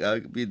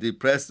I'll be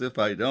depressed if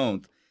I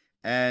don't.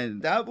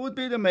 And that would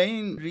be the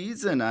main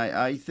reason,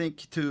 I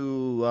think,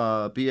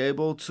 to be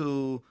able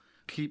to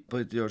keep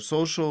with your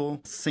social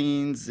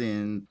scenes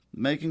and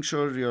making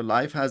sure your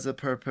life has a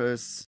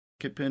purpose,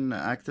 keeping an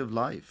active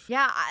life.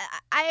 Yeah,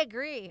 I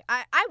agree.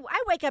 I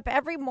wake up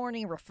every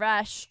morning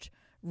refreshed,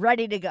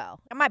 ready to go.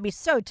 I might be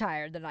so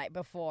tired the night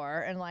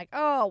before and like,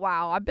 oh,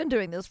 wow, I've been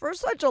doing this for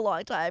such a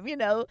long time,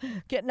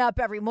 getting up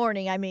every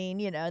morning. I mean,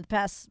 the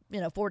past,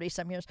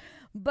 40-some years.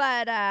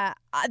 But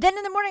then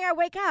in the morning I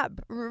wake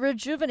up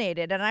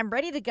rejuvenated and I'm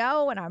ready to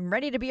go and I'm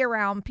ready to be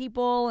around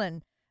people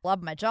and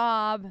love my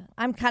job.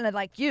 I'm kind of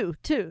like you,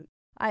 too.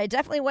 I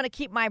definitely want to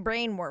keep my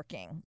brain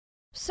working.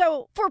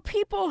 So for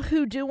people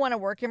who do want to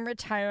work in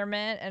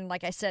retirement, and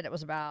like I said, it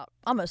was about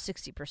almost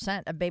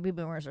 60% of baby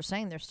boomers are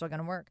saying they're still going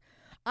to work.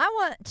 I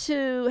want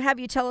to have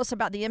you tell us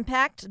about the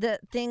impact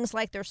that things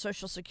like their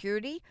Social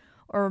Security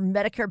or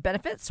Medicare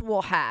benefits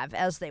will have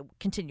as they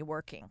continue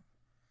working.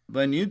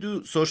 When you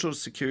do Social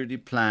Security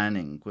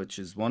planning, which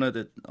is one of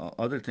the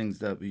other things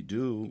that we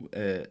do,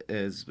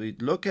 is we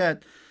look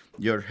at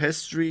your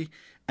history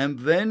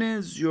and when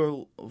is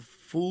your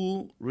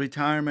full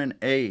retirement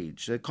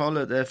age. They call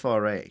it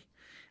FRA.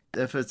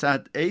 If it's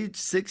at age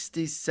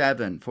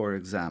 67, for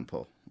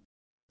example,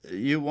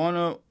 you want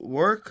to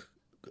work,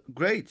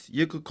 great.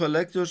 You could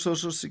collect your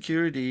Social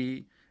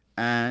Security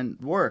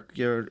and work.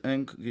 Your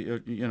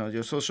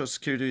Social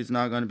Security is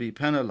not going to be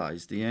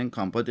penalized, the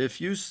income. But if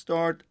you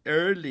start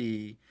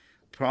early,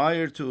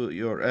 prior to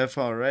your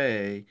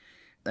FRA,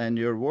 and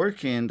you're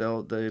working,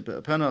 they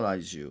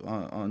penalize you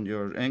on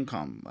your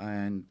income.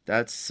 And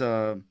that's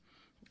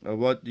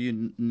what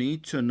you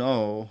need to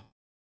know.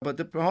 But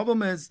the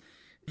problem is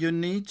you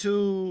need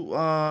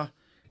to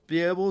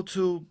be able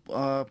to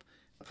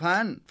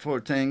plan for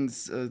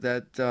things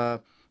like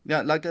a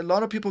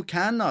lot of people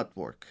cannot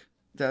work.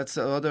 That's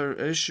the other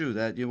issue,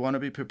 that you want to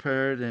be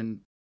prepared,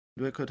 and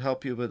we could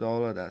help you with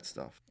all of that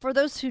stuff. For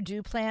those who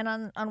do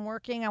plan on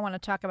working, I want to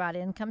talk about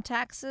income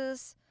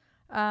taxes.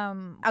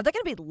 Are they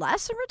going to be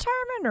less in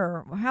retirement,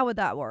 or how would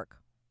that work?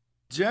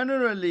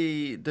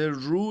 Generally, the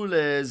rule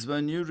is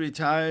when you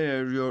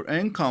retire, your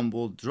income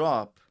will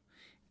drop,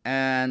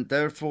 and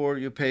therefore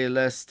you pay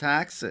less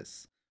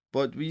taxes.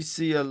 But we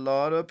see a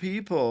lot of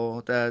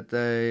people that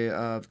they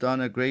have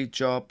done a great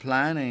job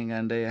planning,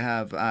 and they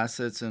have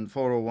assets in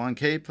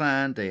 401k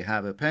plan, they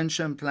have a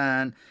pension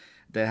plan,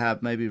 they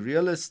have maybe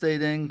real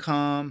estate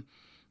income,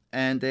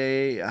 and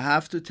they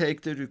have to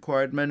take the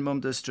required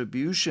minimum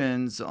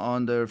distributions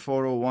on their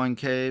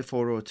 401k,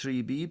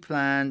 403b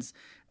plans,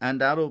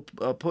 and that'll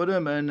put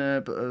them in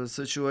a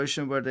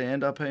situation where they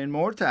end up paying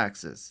more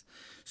taxes.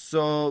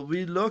 So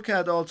we look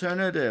at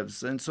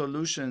alternatives and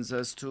solutions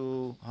as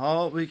to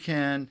how we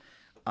can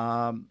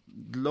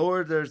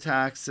lower their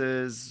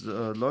taxes,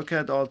 look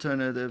at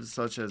alternatives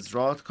such as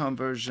Roth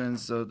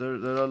conversions. So there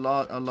are a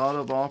lot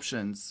of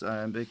options,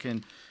 and we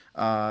can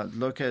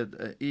look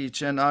at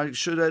each. And I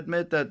should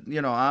admit that,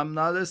 I'm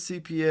not a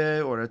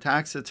CPA or a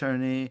tax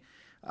attorney,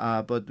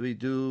 but we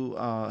do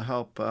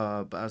help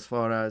as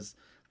far as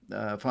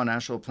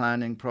financial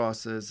planning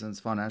process and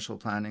financial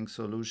planning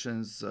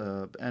solutions.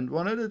 And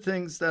one of the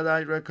things that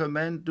I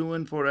recommend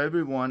doing for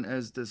everyone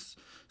is this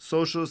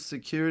Social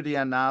Security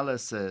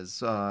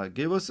analysis.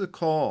 Give us a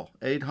call,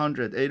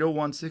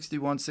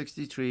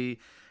 800-801-6163,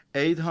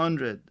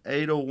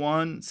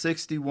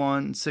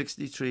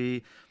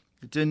 800-801-6163.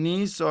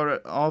 Denise, our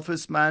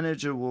office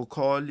manager, will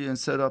call you and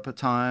set up a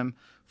time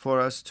for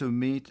us to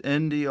meet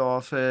in the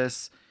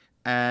office.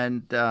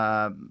 And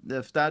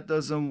if that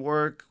doesn't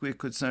work, we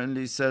could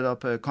certainly set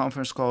up a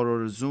conference call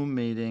or a Zoom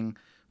meeting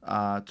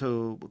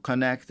to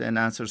connect and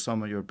answer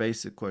some of your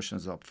basic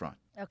questions up front.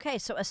 Okay,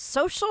 so a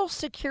Social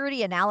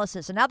Security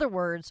analysis. In other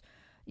words,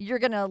 you're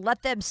going to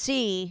let them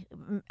see,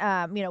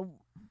 how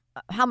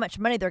much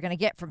money they're going to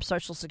get from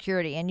Social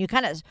Security, and you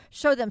kind of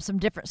show them some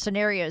different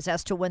scenarios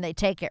as to when they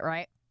take it,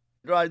 right?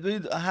 Right. We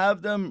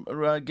have them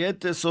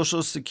get the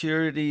Social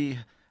Security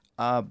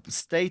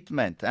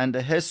statement and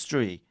the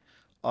history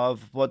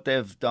of what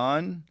they've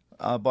done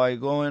by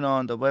going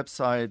on the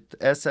website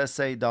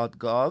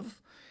ssa.gov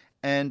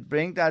and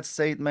bring that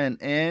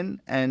statement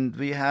in, and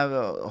we have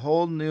a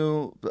whole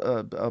new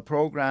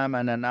program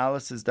and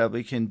analysis that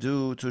we can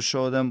do to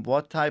show them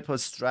what type of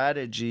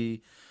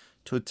strategy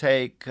to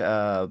take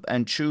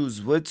and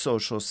choose with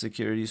Social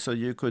Security, so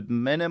you could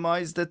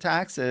minimize the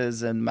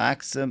taxes and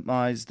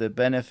maximize the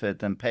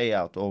benefit and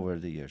payout over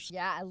the years.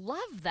 Yeah, I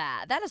love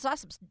that. That is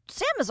awesome.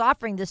 Sam is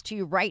offering this to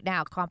you right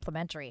now,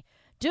 complimentary.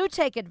 Do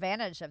take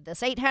advantage of this,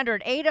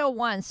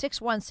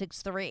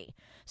 800-801-6163.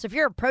 So if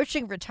you're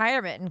approaching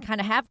retirement and kind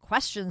of have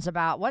questions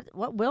about what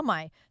will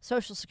my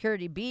Social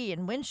Security be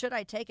and when should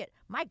I take it,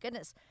 my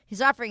goodness,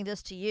 he's offering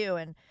this to you.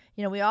 And,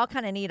 we all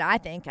kind of need, I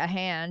think, a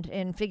hand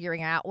in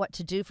figuring out what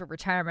to do for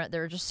retirement.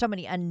 There are just so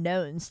many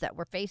unknowns that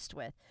we're faced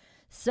with.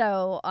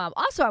 So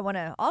also, I want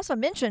to also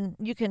mention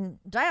you can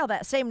dial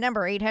that same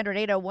number,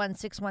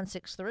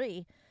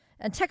 800-801-6163,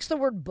 and text the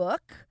word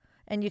book.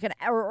 And you can,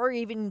 or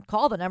even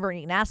call the number and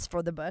you can ask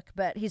for the book.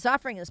 But he's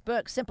offering this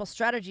book, Simple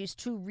Strategies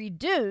to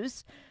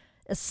Reduce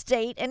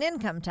Estate and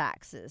Income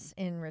Taxes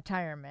in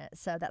Retirement.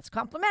 So that's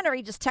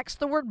complimentary. Just text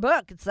the word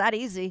book. It's that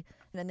easy.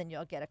 And then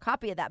you'll get a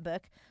copy of that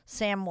book.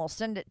 Sam will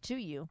send it to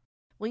you.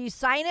 Will you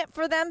sign it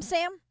for them,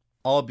 Sam?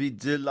 I'll be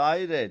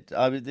delighted.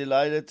 I'll be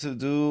delighted to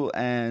do.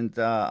 And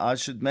I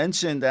should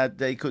mention that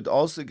they could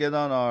also get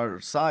on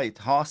our site,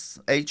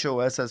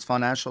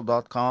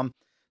 hossfinancial.com.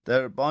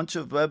 There are a bunch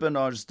of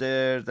webinars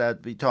there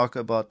that we talk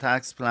about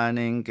tax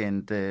planning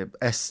and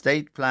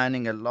estate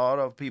planning. A lot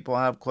of people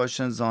have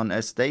questions on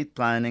estate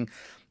planning.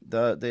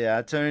 The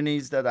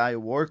attorneys that I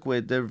work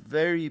with, they're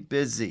very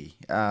busy.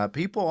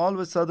 People all of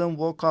a sudden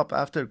woke up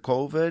after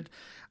COVID.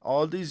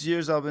 All these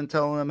years I've been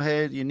telling them,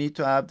 hey, you need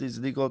to have this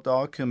legal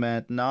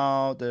document.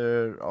 Now they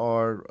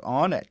are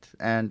on it.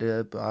 And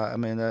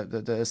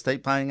the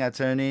estate planning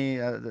attorney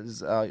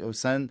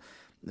send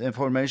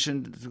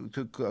information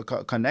to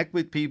connect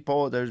with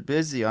people. They're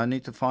busy. I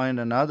need to find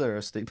another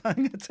estate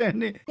planning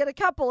attorney. Get a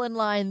couple in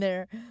line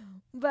there.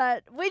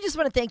 But we just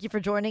want to thank you for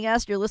joining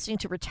us. You're listening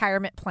to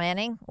Retirement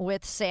Planning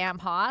with Sam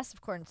Hoss. Of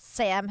course,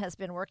 Sam has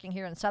been working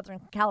here in Southern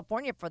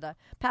California for the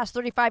past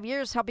 35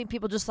 years, helping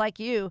people just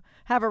like you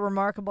have a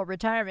remarkable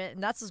retirement.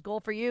 And that's his goal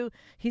for you.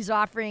 He's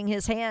offering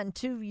his hand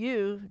to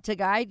you to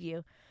guide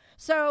you.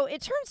 So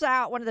it turns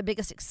out one of the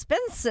biggest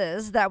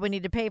expenses that we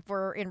need to pay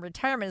for in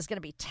retirement is going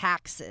to be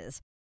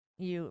taxes.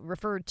 You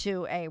referred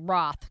to a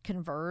Roth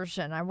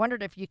conversion. I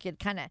wondered if you could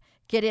kind of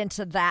get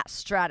into that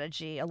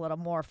strategy a little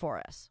more for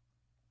us.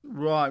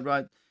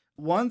 Right.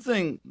 One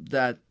thing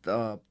that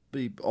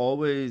we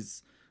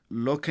always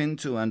look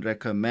into and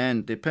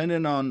recommend,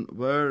 depending on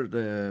where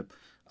the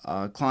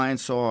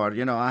clients are.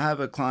 I have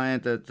a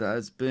client that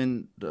has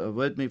been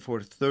with me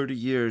for 30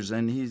 years,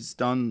 and he's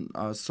done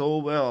so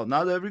well.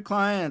 Not every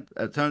client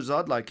turns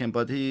out like him,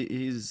 but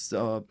he's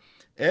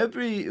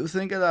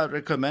everything that I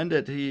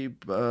recommended,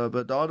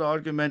 without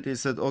argument, he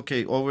said,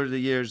 okay, over the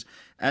years.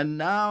 And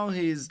now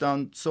he's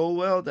done so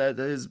well that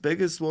his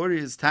biggest worry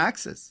is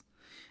taxes.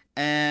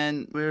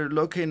 And we're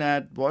looking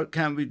at what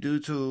can we do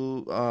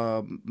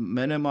to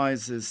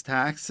minimize his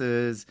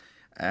taxes.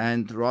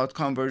 And Roth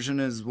conversion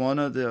is one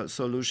of the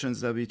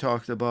solutions that we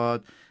talked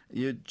about.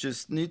 You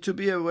just need to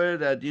be aware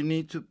that you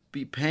need to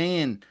be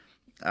paying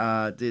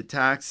the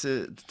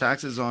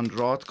taxes on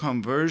Roth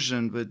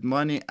conversion with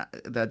money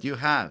that you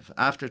have,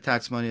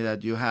 after-tax money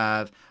that you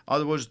have. In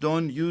other words,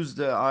 don't use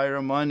the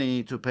IRA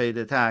money to pay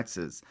the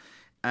taxes.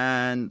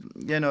 And,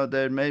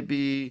 there may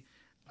be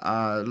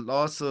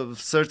loss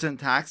of certain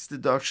tax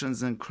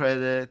deductions and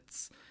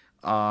credits,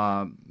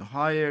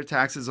 higher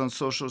taxes on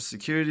Social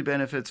Security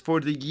benefits for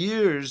the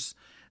years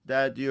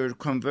that you're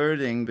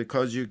converting.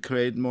 Because you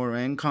create more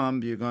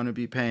income, you're going to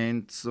be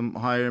paying some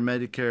higher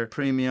Medicare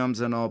premiums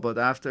and all. But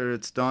after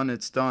it's done,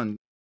 it's done.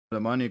 The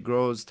money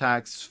grows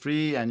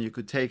tax-free, and you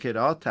could take it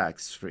out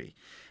tax-free.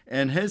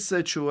 In his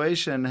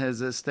situation,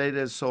 his estate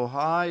is so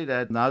high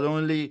that not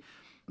only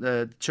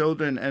the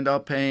children end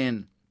up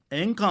paying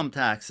income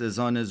taxes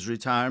on his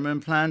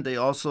retirement plan, they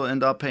also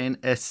end up paying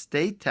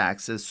estate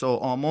taxes. So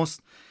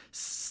almost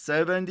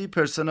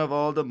 70% of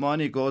all the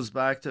money goes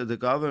back to the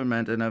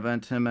government in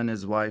event him and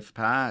his wife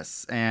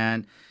pass.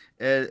 And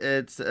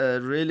it's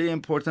really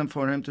important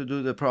for him to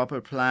do the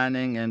proper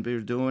planning, and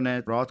we're doing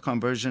it. Roth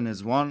conversion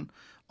is one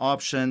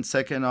option.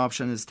 Second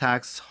option is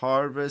tax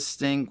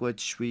harvesting,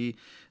 which we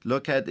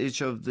look at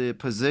each of the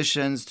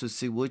positions to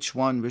see which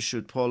one we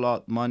should pull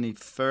out money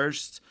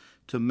first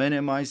to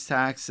minimize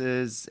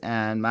taxes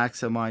and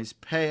maximize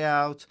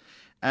payout.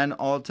 An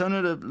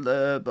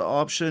alternative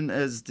option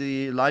is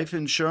the life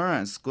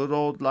insurance, good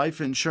old life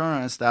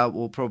insurance that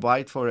will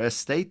provide for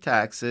estate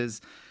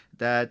taxes.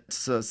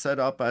 That's set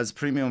up as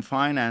premium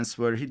finance,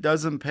 where he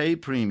doesn't pay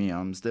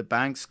premiums. The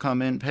banks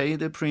come in, pay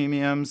the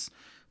premiums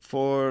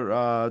for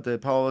the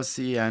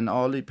policy, and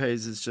all he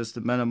pays is just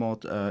the minimal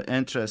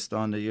interest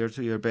on the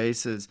year-to-year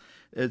basis.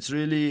 It's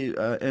really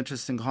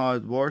interesting how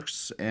it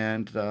works,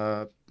 and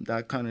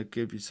that kind of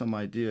gives you some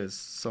ideas,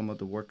 some of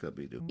the work that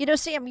we do.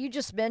 Sam, you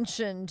just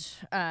mentioned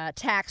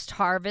tax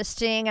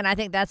harvesting, and I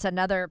think that's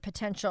another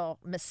potential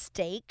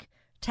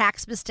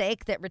tax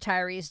mistake that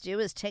retirees do,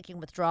 is taking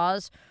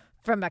withdrawals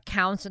from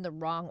accounts in the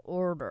wrong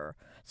order.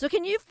 So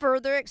can you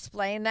further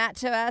explain that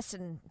to us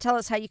and tell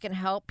us how you can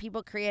help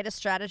people create a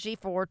strategy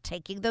for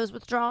taking those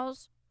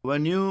withdrawals?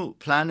 When you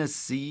plant a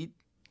seed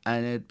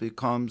and it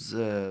becomes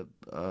a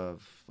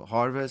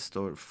harvest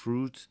or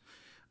fruit,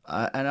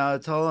 and I'll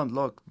tell them,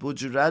 look,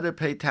 would you rather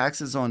pay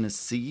taxes on a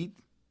seed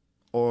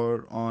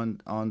or on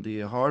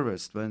the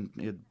harvest when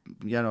they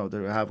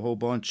have a whole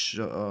bunch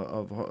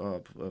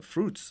of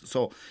fruits?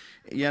 So,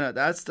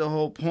 that's the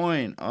whole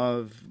point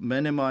of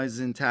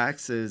minimizing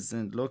taxes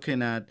and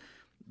looking at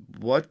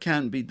what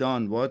can be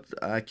done, what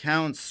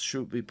accounts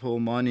should we pull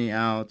money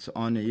out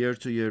on a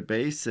year-to-year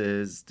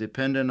basis,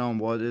 depending on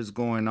what is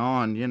going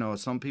on.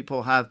 Some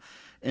people have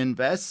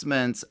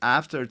investments,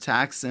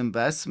 after-tax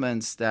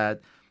investments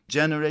that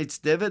generates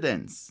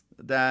dividends,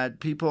 that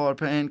people are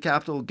paying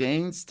capital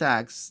gains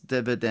tax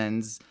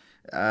dividends,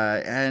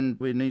 and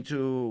we need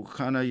to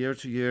kind of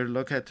year-to-year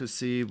look at to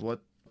see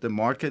what the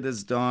market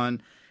has done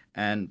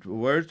and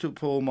where to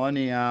pull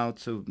money out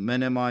to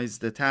minimize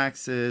the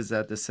taxes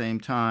at the same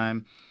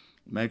time,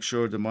 make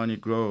sure the money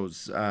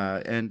grows.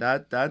 And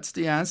that's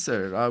the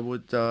answer. I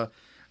would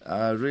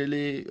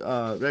really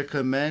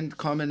recommend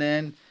coming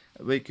in.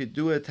 We could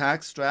do a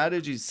tax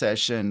strategy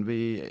session.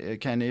 We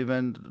can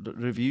even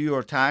review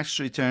your tax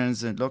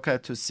returns and look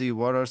at to see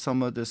what are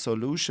some of the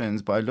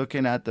solutions. By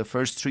looking at the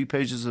first 3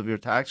 pages of your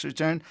tax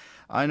return,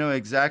 I know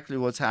exactly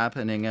what's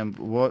happening and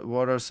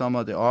what are some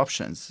of the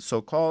options.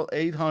 So call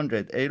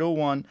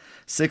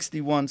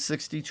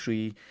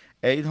 800-801-6163,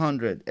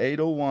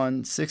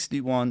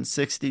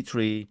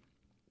 800-801-6163.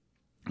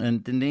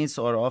 And Denise,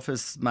 our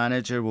office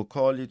manager, will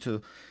call you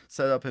to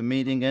set up a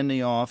meeting in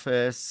the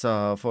office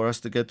for us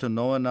to get to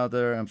know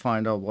another and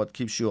find out what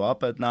keeps you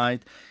up at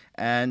night.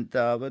 And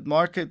with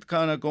market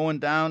kind of going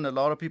down, a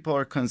lot of people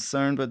are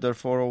concerned with their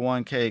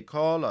 401k.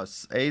 Call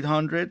us,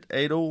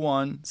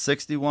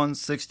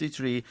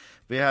 800-801-6163.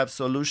 We have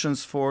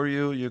solutions for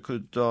you. You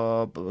could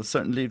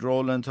certainly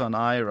roll into an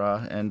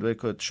IRA, and we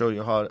could show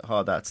you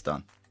how that's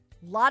done.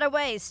 A lot of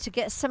ways to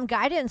get some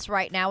guidance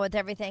right now with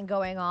everything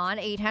going on.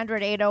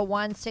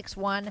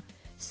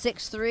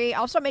 800-801-6163.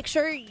 Also, make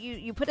sure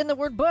you put in the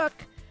word book,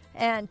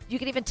 and you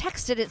can even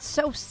text it. It's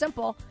so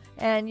simple,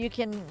 and you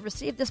can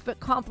receive this book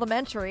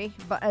complimentary.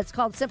 But it's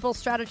called Simple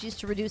Strategies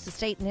to Reduce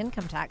Estate and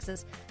Income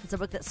Taxes. It's a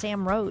book that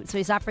Sam wrote, so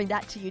he's offering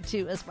that to you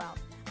too as well.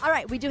 All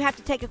right, we do have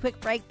to take a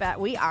quick break, but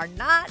we are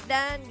not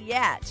done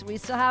yet. We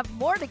still have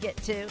more to get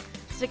to.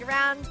 Stick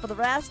around for the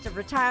rest of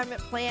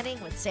Retirement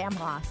Planning with Sam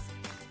Hoss.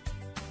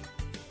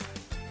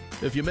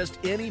 If you missed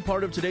any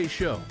part of today's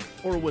show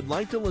or would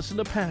like to listen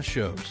to past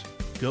shows,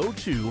 go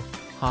to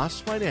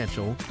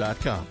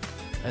HaasFinancial.com,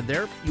 and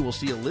there you will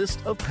see a list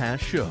of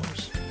past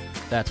shows.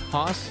 That's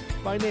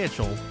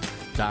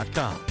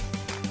HaasFinancial.com.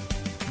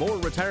 More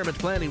Retirement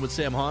Planning with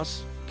Sam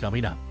Hoss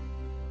coming up.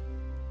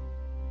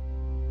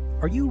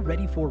 Are you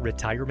ready for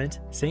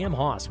retirement? Sam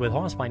Hoss with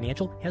Hoss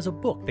Financial has a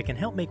book that can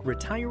help make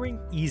retiring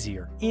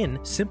easier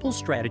in Simple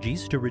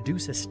Strategies to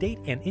Reduce Estate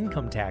and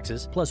Income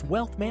Taxes, plus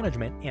Wealth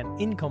Management and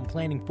Income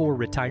Planning for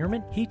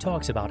Retirement. He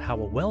talks about how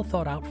a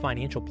well-thought-out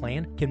financial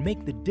plan can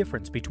make the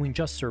difference between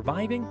just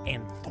surviving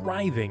and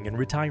thriving in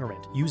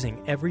retirement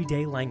using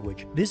everyday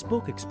language. This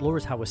book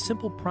explores how a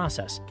simple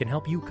process can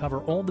help you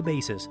cover all the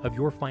bases of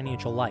your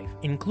financial life,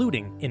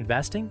 including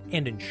investing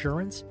and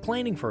insurance,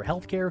 planning for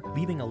healthcare,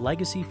 leaving a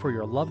legacy for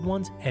your loved ones,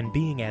 and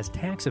being as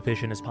tax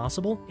efficient as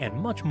possible, and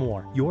much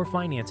more. Your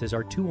finances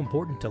are too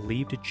important to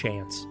leave to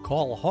chance.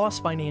 Call Hoss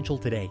Financial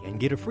today and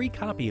get a free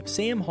copy of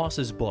Sam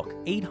Hoss's book,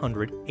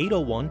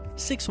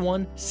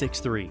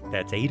 800-801-6163.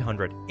 That's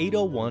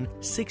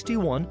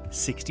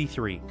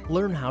 800-801-6163.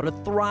 Learn how to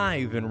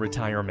thrive in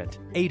retirement.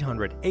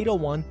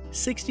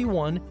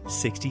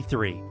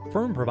 800-801-6163.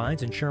 Firm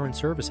provides insurance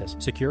services.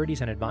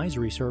 Securities and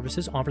advisory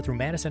services offered through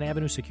Madison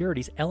Avenue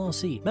Securities,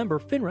 LLC. Member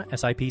FINRA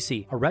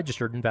SIPC, a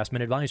registered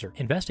investment advisor.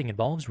 Investing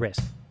involves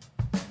risk.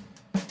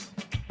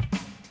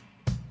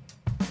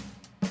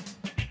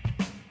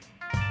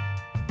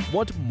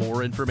 Want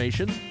more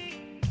information?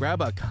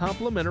 Grab a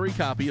complimentary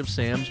copy of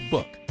Sam's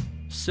book,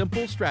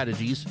 Simple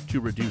Strategies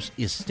to Reduce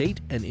Estate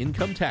and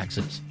Income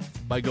Taxes,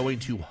 by going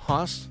to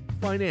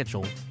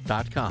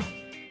HaasFinancial.com.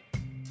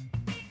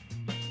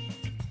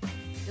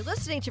 You're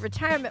listening to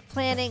Retirement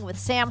Planning with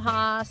Sam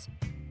Hoss.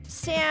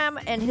 Sam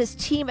and his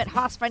team at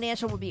Hoss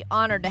Financial will be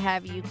honored to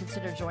have you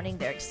consider joining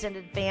their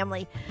extended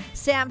family.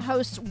 Sam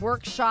hosts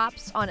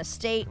workshops on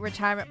estate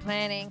retirement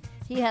planning.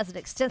 He has an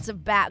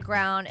extensive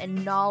background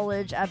and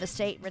knowledge of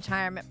estate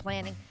retirement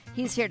planning.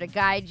 He's here to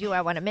guide you.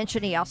 I want to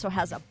mention he also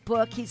has a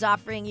book he's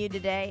offering you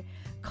today,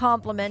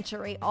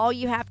 complimentary. All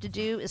you have to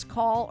do is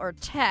call or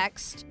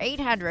text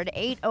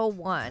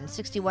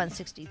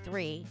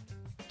 800-801-6163.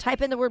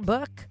 Type in the word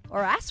book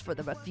or ask for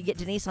the book. If you get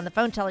Denise on the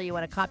phone, tell her you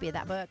want a copy of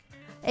that book.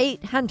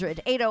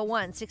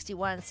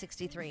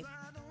 800-801-6163.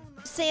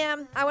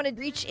 Sam, I want to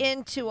reach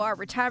into our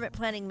retirement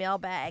planning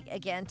mailbag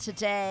again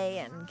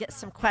today and get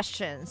some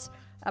questions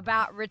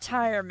about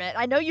retirement.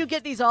 I know you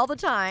get these all the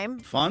time.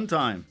 Fun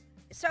time.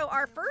 So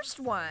our first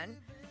one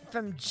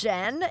from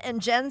Jen,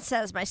 and Jen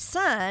says, my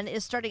son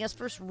is starting his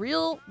first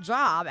real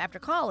job after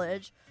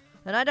college,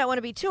 and I don't want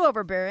to be too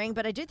overbearing,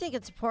 but I do think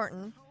it's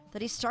important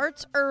that he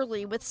starts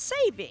early with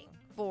saving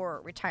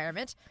for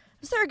retirement.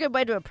 Is there a good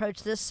way to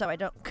approach this so I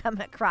don't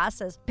come across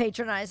as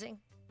patronizing?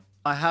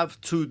 I have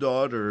 2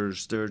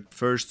 daughters, their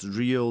first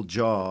real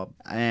job,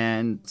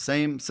 and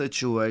same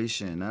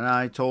situation. And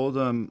I told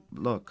them,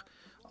 look,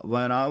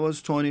 when I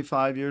was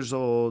 25 years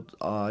old,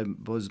 I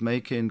was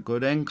making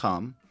good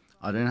income.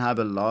 I didn't have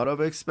a lot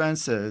of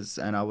expenses,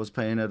 and I was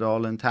paying it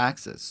all in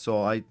taxes.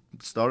 So I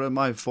started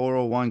my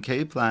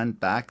 401k plan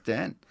back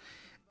then.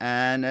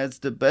 And it's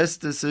the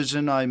best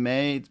decision I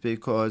made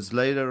because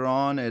later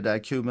on it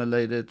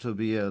accumulated to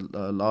be a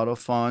lot of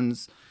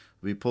funds.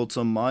 We put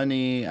some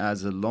money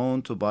as a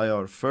loan to buy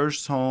our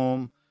first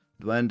home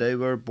when they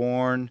were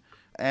born.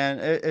 And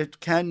it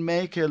can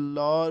make a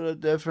lot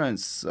of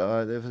difference.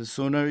 The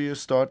sooner you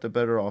start, the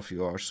better off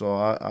you are. So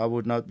I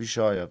would not be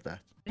shy of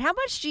that. How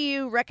much do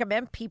you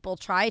recommend people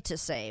try to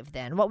save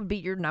then? What would be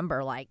your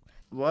number like?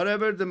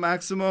 Whatever the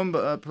maximum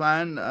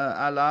plan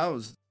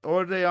allows.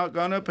 Or they are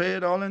going to pay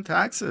it all in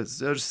taxes.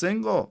 They're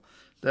single.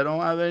 They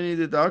don't have any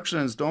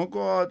deductions. Don't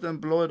go out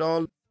and blow it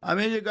all. I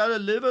mean, you got to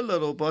live a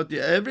little, but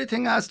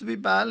everything has to be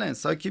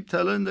balanced. I keep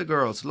telling the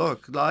girls,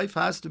 look, life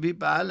has to be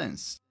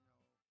balanced.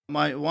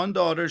 My one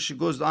daughter, she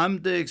goes,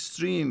 I'm the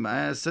extreme.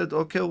 I said,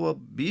 okay, well,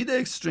 be the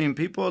extreme.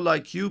 People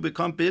like you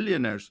become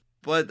billionaires.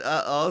 But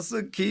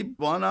also keep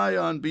one eye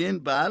on being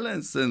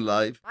balanced in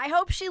life. I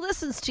hope she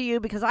listens to you,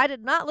 because I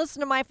did not listen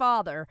to my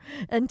father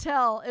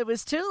until it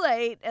was too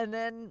late. And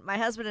then my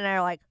husband and I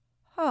are like,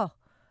 oh,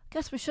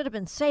 guess we should have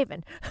been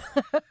saving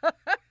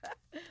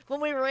when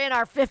we were in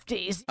our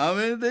 50s. I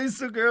mean, these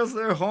two girls,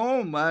 they're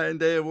home and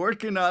they're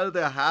working out of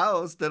their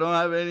house. They don't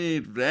have any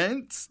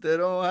rent. They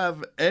don't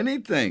have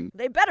anything.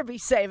 They better be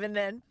saving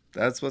then.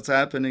 That's what's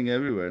happening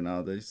everywhere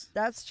nowadays.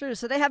 That's true.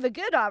 So they have a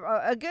good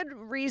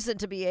reason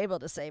to be able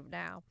to save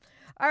now.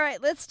 All right,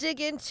 let's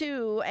dig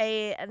into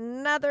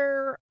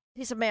another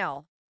piece of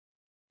mail.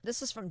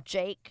 This is from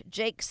Jake.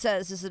 Jake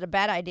says, is it a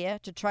bad idea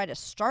to try to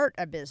start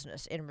a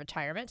business in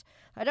retirement?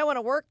 I don't want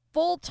to work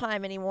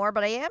full-time anymore,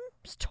 but I am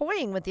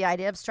toying with the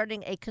idea of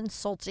starting a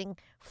consulting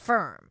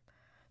firm.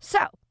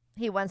 So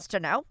he wants to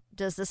know,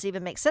 does this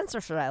even make sense,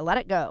 or should I let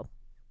it go?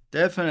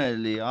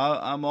 Definitely.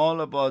 I'm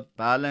all about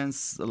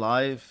balanced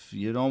life.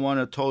 You don't want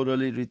to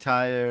totally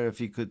retire.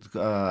 If you could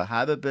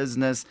have a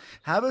business,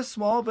 have a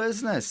small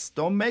business.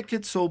 Don't make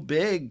it so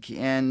big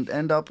and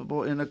end up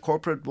in a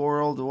corporate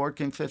world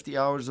working 50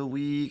 hours a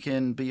week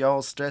and be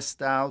all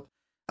stressed out.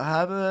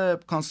 Have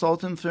a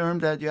consulting firm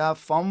that you have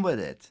fun with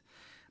it.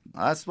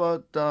 That's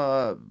what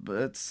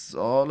it's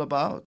all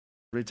about.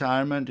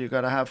 Retirement, you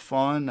got to have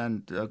fun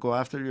and go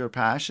after your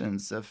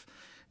passions. If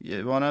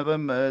one of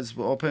them is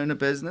open a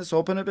business,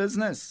 open a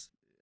business.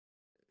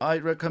 I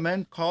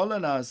recommend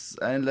calling us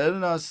and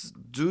letting us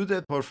do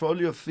the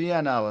portfolio fee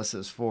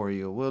analysis for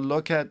you. We'll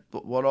look at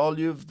what all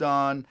you've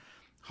done,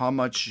 how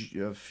much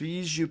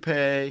fees you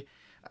pay.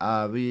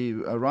 We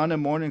run a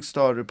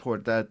Morningstar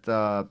report that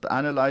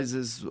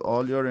analyzes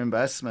all your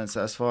investments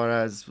as far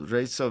as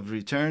rates of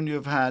return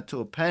you've had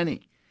to a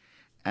penny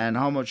and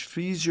how much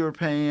fees you're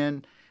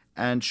paying.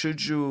 And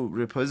should you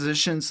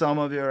reposition some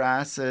of your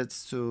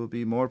assets to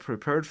be more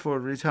prepared for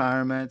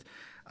retirement,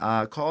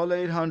 call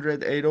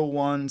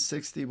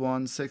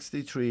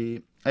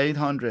 800-801-6163,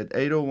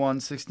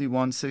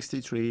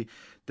 800-801-6163.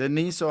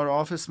 Denise, our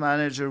office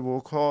manager,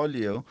 will call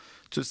you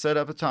to set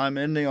up a time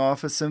in the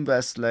office in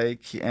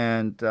Westlake.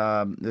 And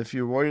if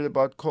you're worried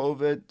about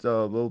COVID,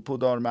 we'll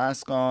put our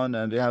mask on,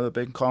 and we have a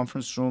big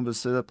conference room. We'll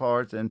sit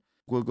apart, and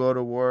we'll go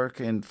to work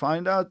and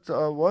find out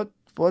what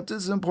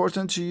is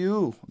important to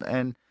you.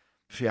 And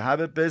if you have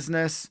a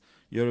business,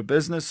 you're a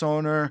business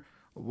owner,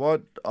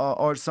 what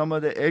are some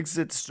of the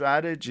exit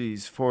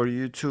strategies for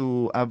you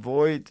to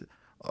avoid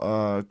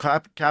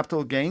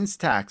capital gains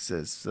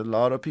taxes? A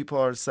lot of people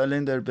are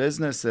selling their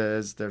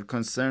businesses. They're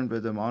concerned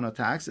with the amount of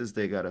taxes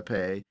they got to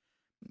pay.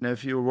 And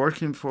if you're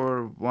working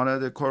for one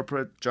of the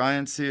corporate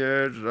giants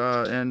here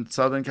in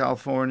Southern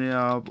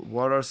California,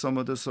 what are some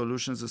of the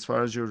solutions as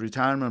far as your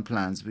retirement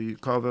plans? We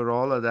cover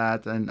all of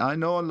that. And I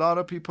know a lot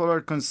of people are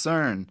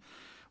concerned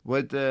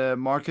with the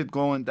market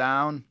going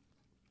down,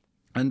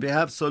 and we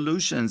have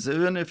solutions.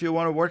 Even if you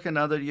want to work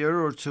another year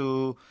or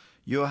two,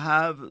 you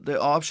have the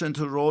option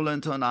to roll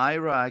into an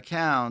IRA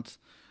account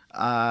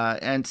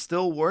and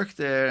still work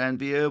there and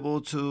be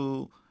able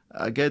to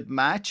get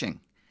matching.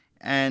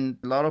 And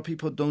a lot of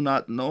people do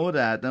not know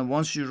that. And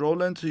once you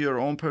roll into your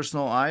own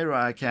personal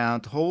IRA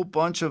account, a whole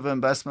bunch of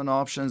investment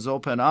options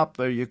open up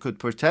where you could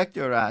protect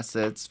your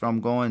assets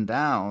from going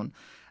down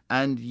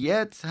and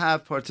yet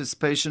have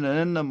participation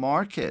in the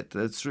market.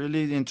 It's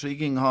really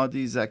intriguing how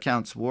these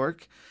accounts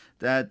work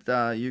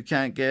that you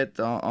can't get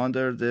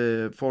under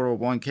the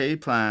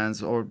 401k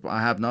plans, or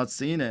I have not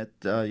seen it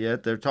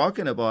yet. They're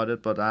talking about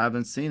it, but I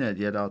haven't seen it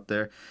yet out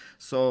there.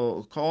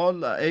 So call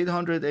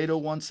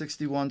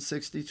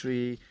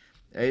 800-801-6163,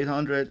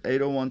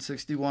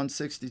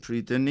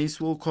 800-801-6163. Denise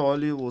will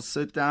call you. We'll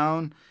sit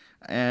down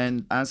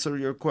and answer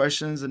your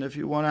questions. And if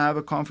you want to have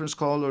a conference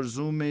call or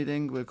Zoom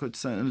meeting, we could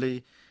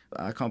certainly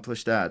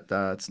accomplish that.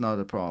 It's not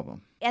a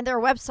problem. And their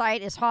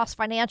website is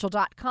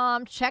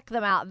hossfinancial.com. Check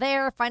them out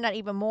there. Find out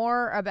even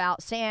more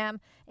about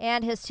Sam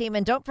and his team.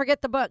 And don't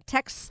forget the book.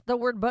 Text the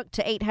word book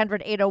to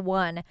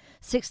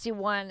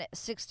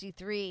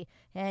 800-801-6163.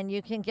 And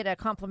you can get a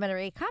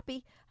complimentary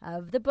copy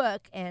of the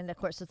book. And, of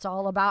course, it's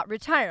all about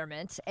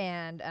retirement.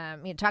 And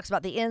it talks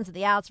about the ins and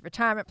the outs of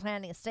retirement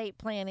planning, estate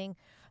planning,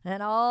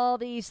 and all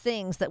these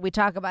things that we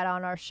talk about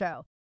on our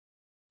show.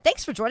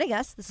 Thanks for joining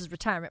us. This is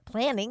Retirement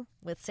Planning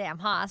with Sam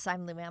Hoss.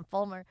 I'm Lou Ann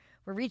Fulmer.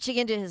 We're reaching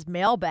into his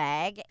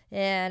mailbag,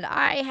 and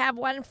I have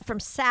one from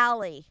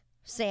Sally.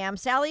 Sam,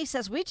 Sally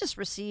says, we just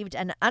received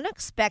an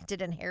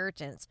unexpected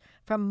inheritance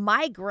from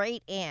my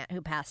great aunt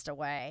who passed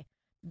away.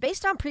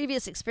 Based on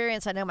previous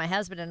experience, I know my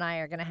husband and I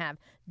are going to have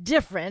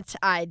different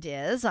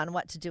ideas on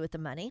what to do with the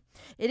money.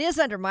 It is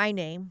under my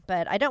name,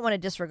 but I don't want to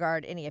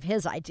disregard any of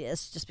his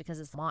ideas just because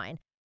it's mine.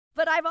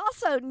 But I've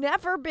also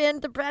never been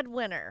the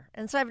breadwinner,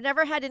 and so I've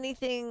never had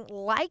anything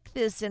like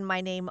this in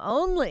my name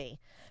only.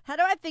 How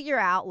do I figure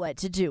out what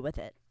to do with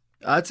it?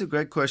 That's a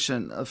great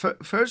question.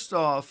 First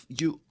off,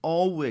 you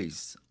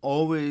always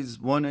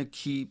want to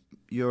keep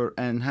your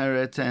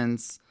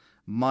inheritance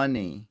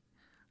money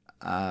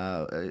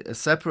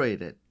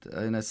separated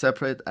in a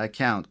separate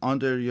account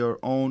under your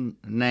own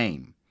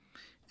name.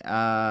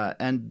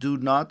 And do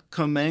not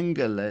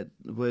commingle it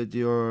with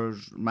your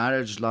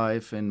marriage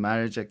life and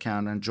marriage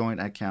account and joint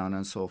account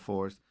and so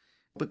forth.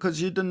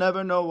 Because you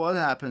never know what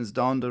happens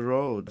down the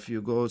road. If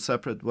you go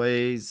separate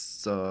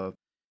ways,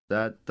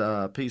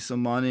 that piece of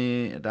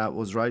money that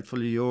was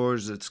rightfully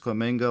yours, it's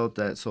commingled,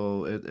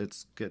 so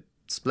it's get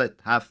split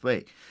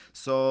halfway.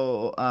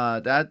 So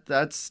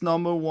that's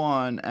number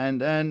one. And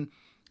then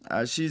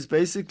she's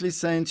basically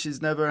saying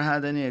she's never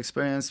had any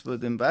experience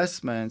with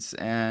investments,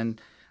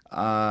 and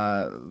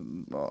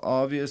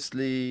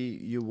obviously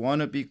you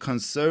want to be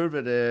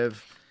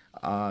conservative.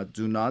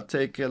 Do not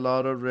take a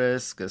lot of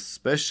risk,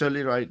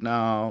 especially right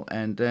now.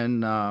 And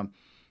then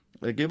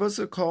give us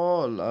a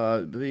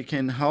call. We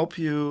can help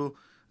you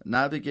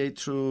navigate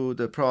through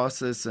the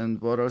process and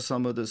what are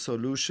some of the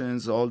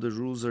solutions. All the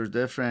rules are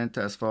different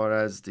as far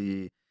as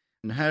the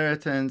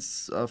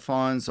inheritance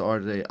funds or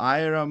the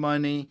IRA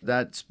money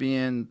that's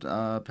being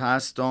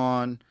passed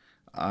on.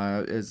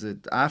 Is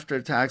it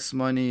after-tax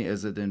money?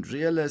 Is it in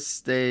real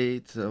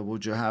estate?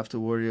 Would you have to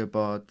worry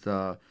about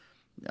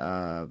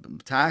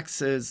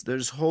taxes?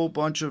 There's a whole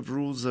bunch of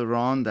rules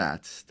around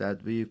that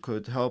we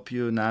could help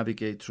you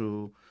navigate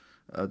through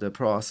the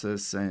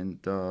process and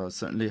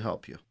certainly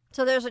help you.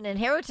 So there's an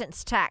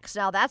inheritance tax.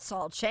 Now that's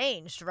all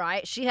changed,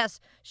 right?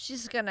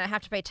 She's going to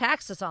have to pay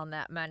taxes on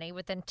that money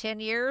within 10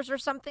 years or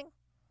something?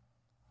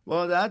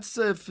 Well, that's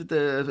if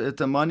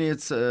the money,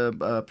 it's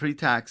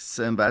pre-tax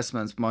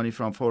investments, money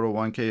from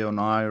 401k or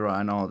IRA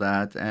and all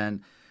that.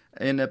 And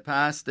in the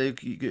past,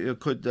 you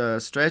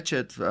could stretch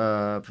it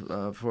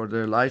for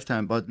their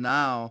lifetime. But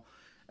now,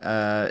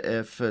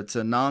 if it's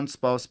a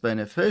non-spouse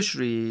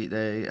beneficiary,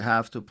 they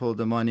have to pull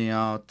the money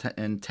out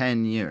in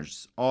 10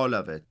 years, all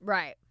of it.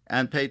 Right.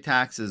 And pay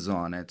taxes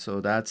on it.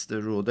 So that's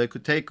the rule. They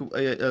could take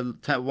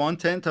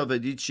 1/10 of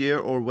it each year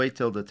or wait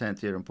till the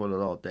 10th year and pull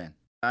it out then.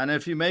 And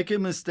if you make a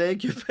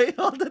mistake, you pay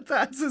all the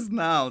taxes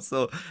now.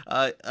 So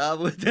I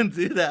wouldn't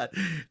do that.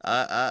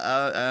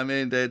 I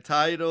mean, the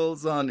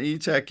titles on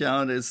each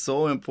account is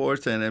so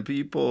important. And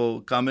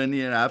people come in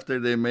here after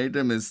they made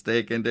a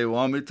mistake and they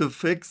want me to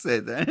fix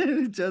it. And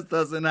it just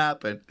doesn't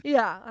happen.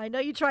 Yeah, I know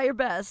you try your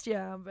best.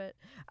 Yeah, but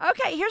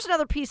okay, here's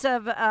another piece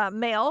of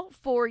mail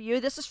for you.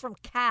 This is from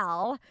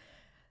Cal.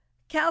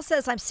 Cal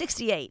says, I'm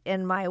 68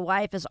 and my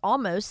wife is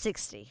almost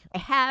 60. I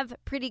have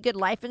pretty good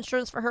life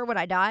insurance for her when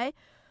I die.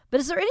 But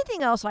is there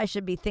anything else I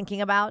should be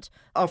thinking about?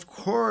 Of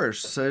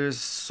course, there's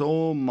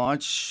so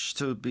much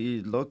to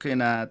be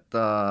looking at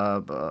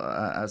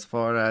as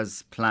far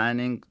as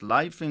planning.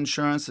 Life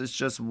insurance is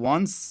just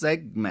one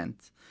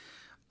segment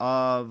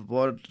of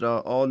what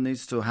all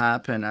needs to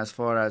happen as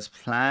far as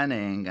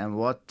planning and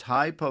what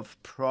type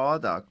of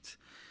product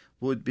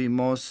would be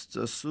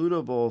most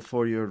suitable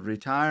for your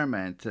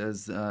retirement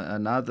is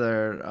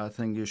another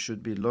thing you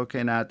should be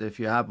looking at. If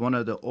you have one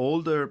of the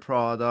older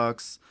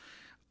products,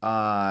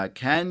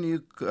 can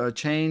you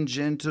change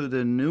into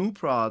the new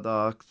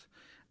product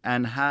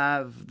and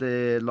have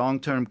the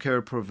long-term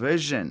care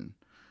provision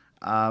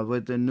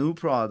with the new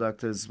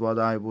product is what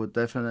I would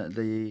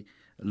definitely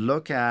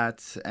look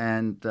at,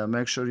 and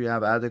make sure you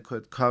have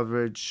adequate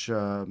coverage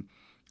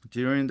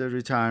during the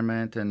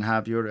retirement and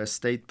have your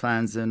estate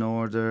plans in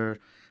order.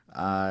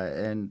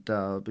 And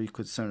we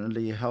could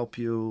certainly help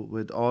you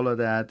with all of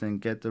that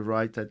and get the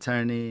right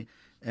attorney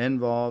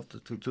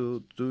involved to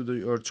do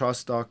your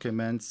trust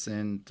documents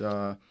and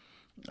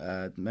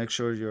make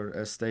sure your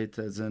estate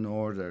is in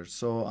order.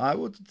 So I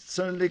would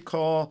certainly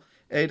call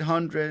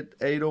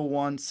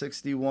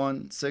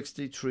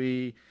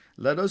 800-801-6163.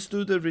 Let us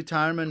do the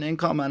retirement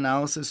income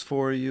analysis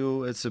for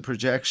you. It's a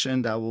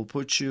projection that will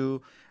put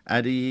you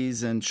at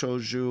ease and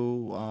shows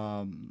you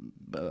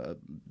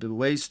the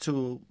ways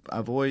to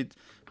avoid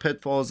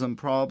pitfalls and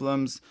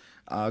problems.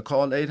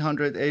 Call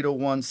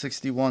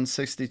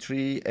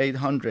 800-801-6163,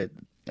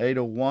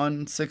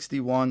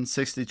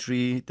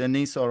 800-801-6163.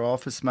 Denise, our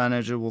office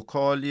manager, will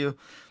call you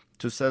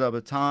to set up a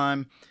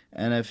time.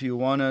 And if you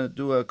want to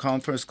do a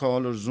conference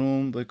call or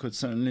Zoom, we could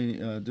certainly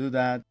do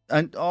that.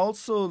 And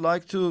also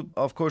like to,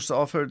 of course,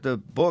 offer the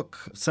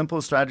book,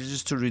 Simple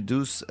Strategies to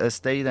Reduce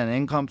Estate and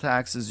Income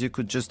Taxes. You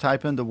could just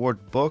type in the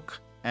word book,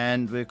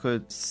 and we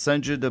could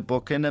send you the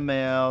book in the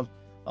mail.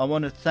 I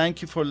want to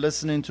thank you for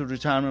listening to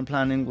Retirement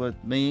Planning with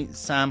me,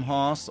 Sam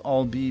Hoss.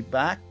 I'll be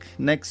back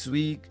next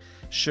week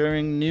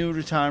sharing new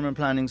retirement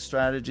planning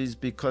strategies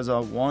because I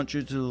want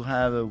you to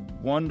have a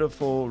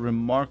wonderful,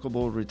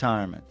 remarkable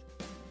retirement.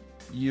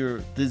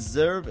 You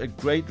deserve a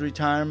great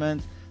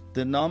retirement.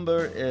 The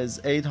number is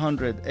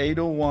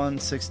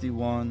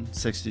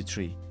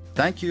 800-801-6163.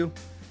 Thank you.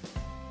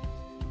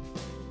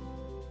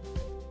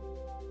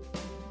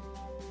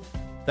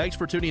 Thanks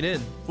for tuning in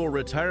for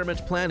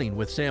Retirement Planning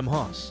with Sam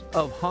Hoss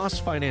of Hoss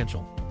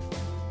Financial.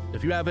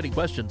 If you have any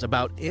questions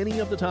about any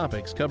of the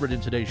topics covered in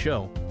today's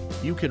show,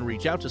 you can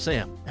reach out to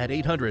Sam at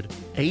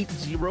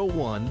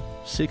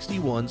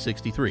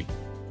 800-801-6163.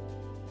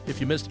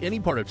 If you missed any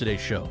part of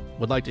today's show,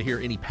 would like to hear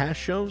any past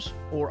shows,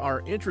 or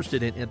are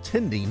interested in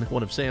attending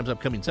one of Sam's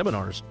upcoming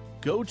seminars,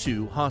 go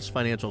to Haas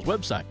Financial's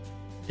website.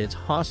 It's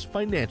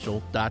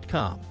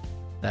HaasFinancial.com.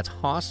 That's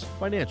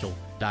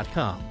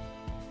HaasFinancial.com.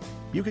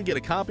 You can get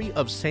a copy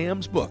of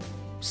Sam's book,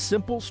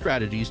 Simple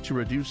Strategies to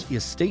Reduce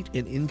Estate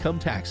and Income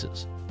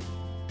Taxes.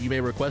 You may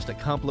request a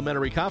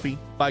complimentary copy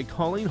by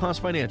calling Haas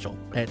Financial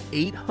at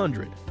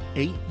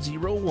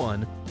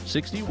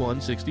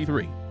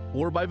 800-801-6163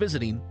 or by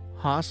visiting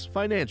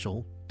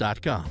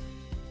HaasFinancial.com.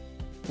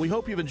 We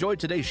hope you've enjoyed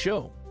today's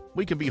show.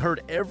 We can be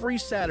heard every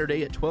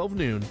Saturday at 12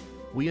 noon.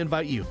 We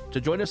invite you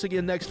to join us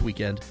again next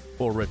weekend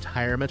for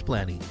Retirement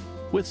Planning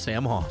with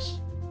Sam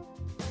Haas.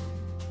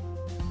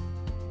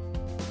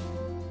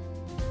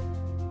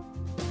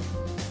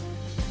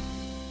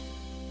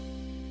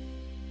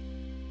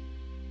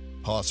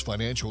 Haas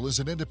Financial is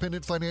an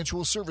independent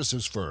financial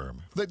services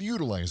firm that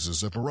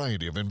utilizes a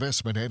variety of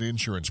investment and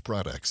insurance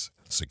products.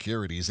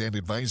 Securities and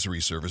advisory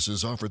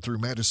services offered through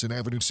Madison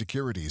Avenue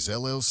Securities,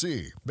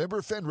 LLC,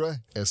 member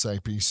FINRA,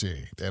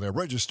 SIPC, and a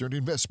registered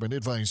investment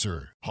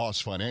advisor. Haas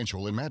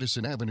Financial and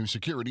Madison Avenue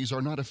Securities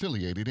are not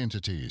affiliated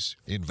entities.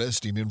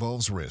 Investing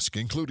involves risk,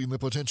 including the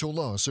potential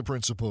loss of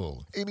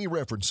principal. Any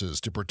references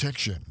to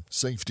protection,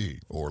 safety,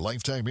 or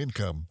lifetime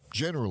income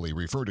generally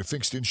refer to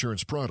fixed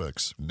insurance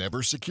products,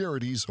 never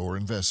securities or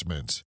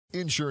investments.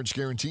 Insurance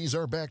guarantees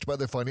are backed by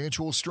the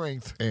financial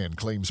strength and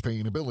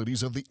claims-paying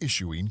abilities of the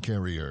issuing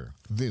carrier.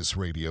 This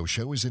radio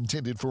show is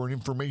intended for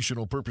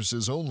informational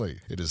purposes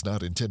only. It is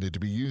not intended to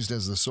be used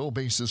as the sole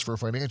basis for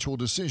financial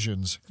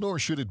decisions, nor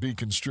should it be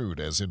construed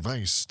as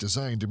advice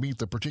designed to meet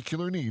the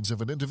particular needs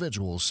of an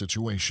individual's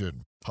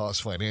situation.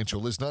 Haas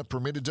Financial is not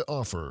permitted to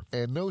offer,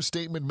 and no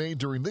statement made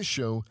during this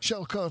show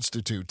shall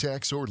constitute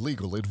tax or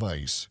legal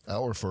advice.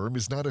 Our firm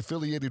is not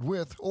affiliated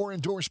with or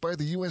endorsed by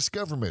the U.S.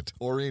 government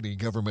or any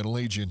governmental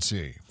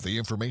agency. The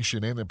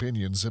information and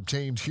opinions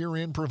obtained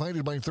herein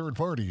provided by third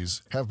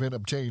parties have been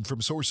obtained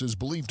from sources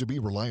believed to be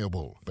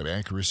reliable, but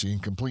accuracy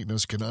and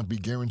completeness cannot be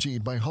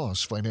guaranteed by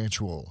Haas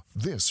Financial.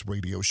 This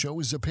radio show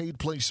is a paid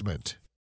placement.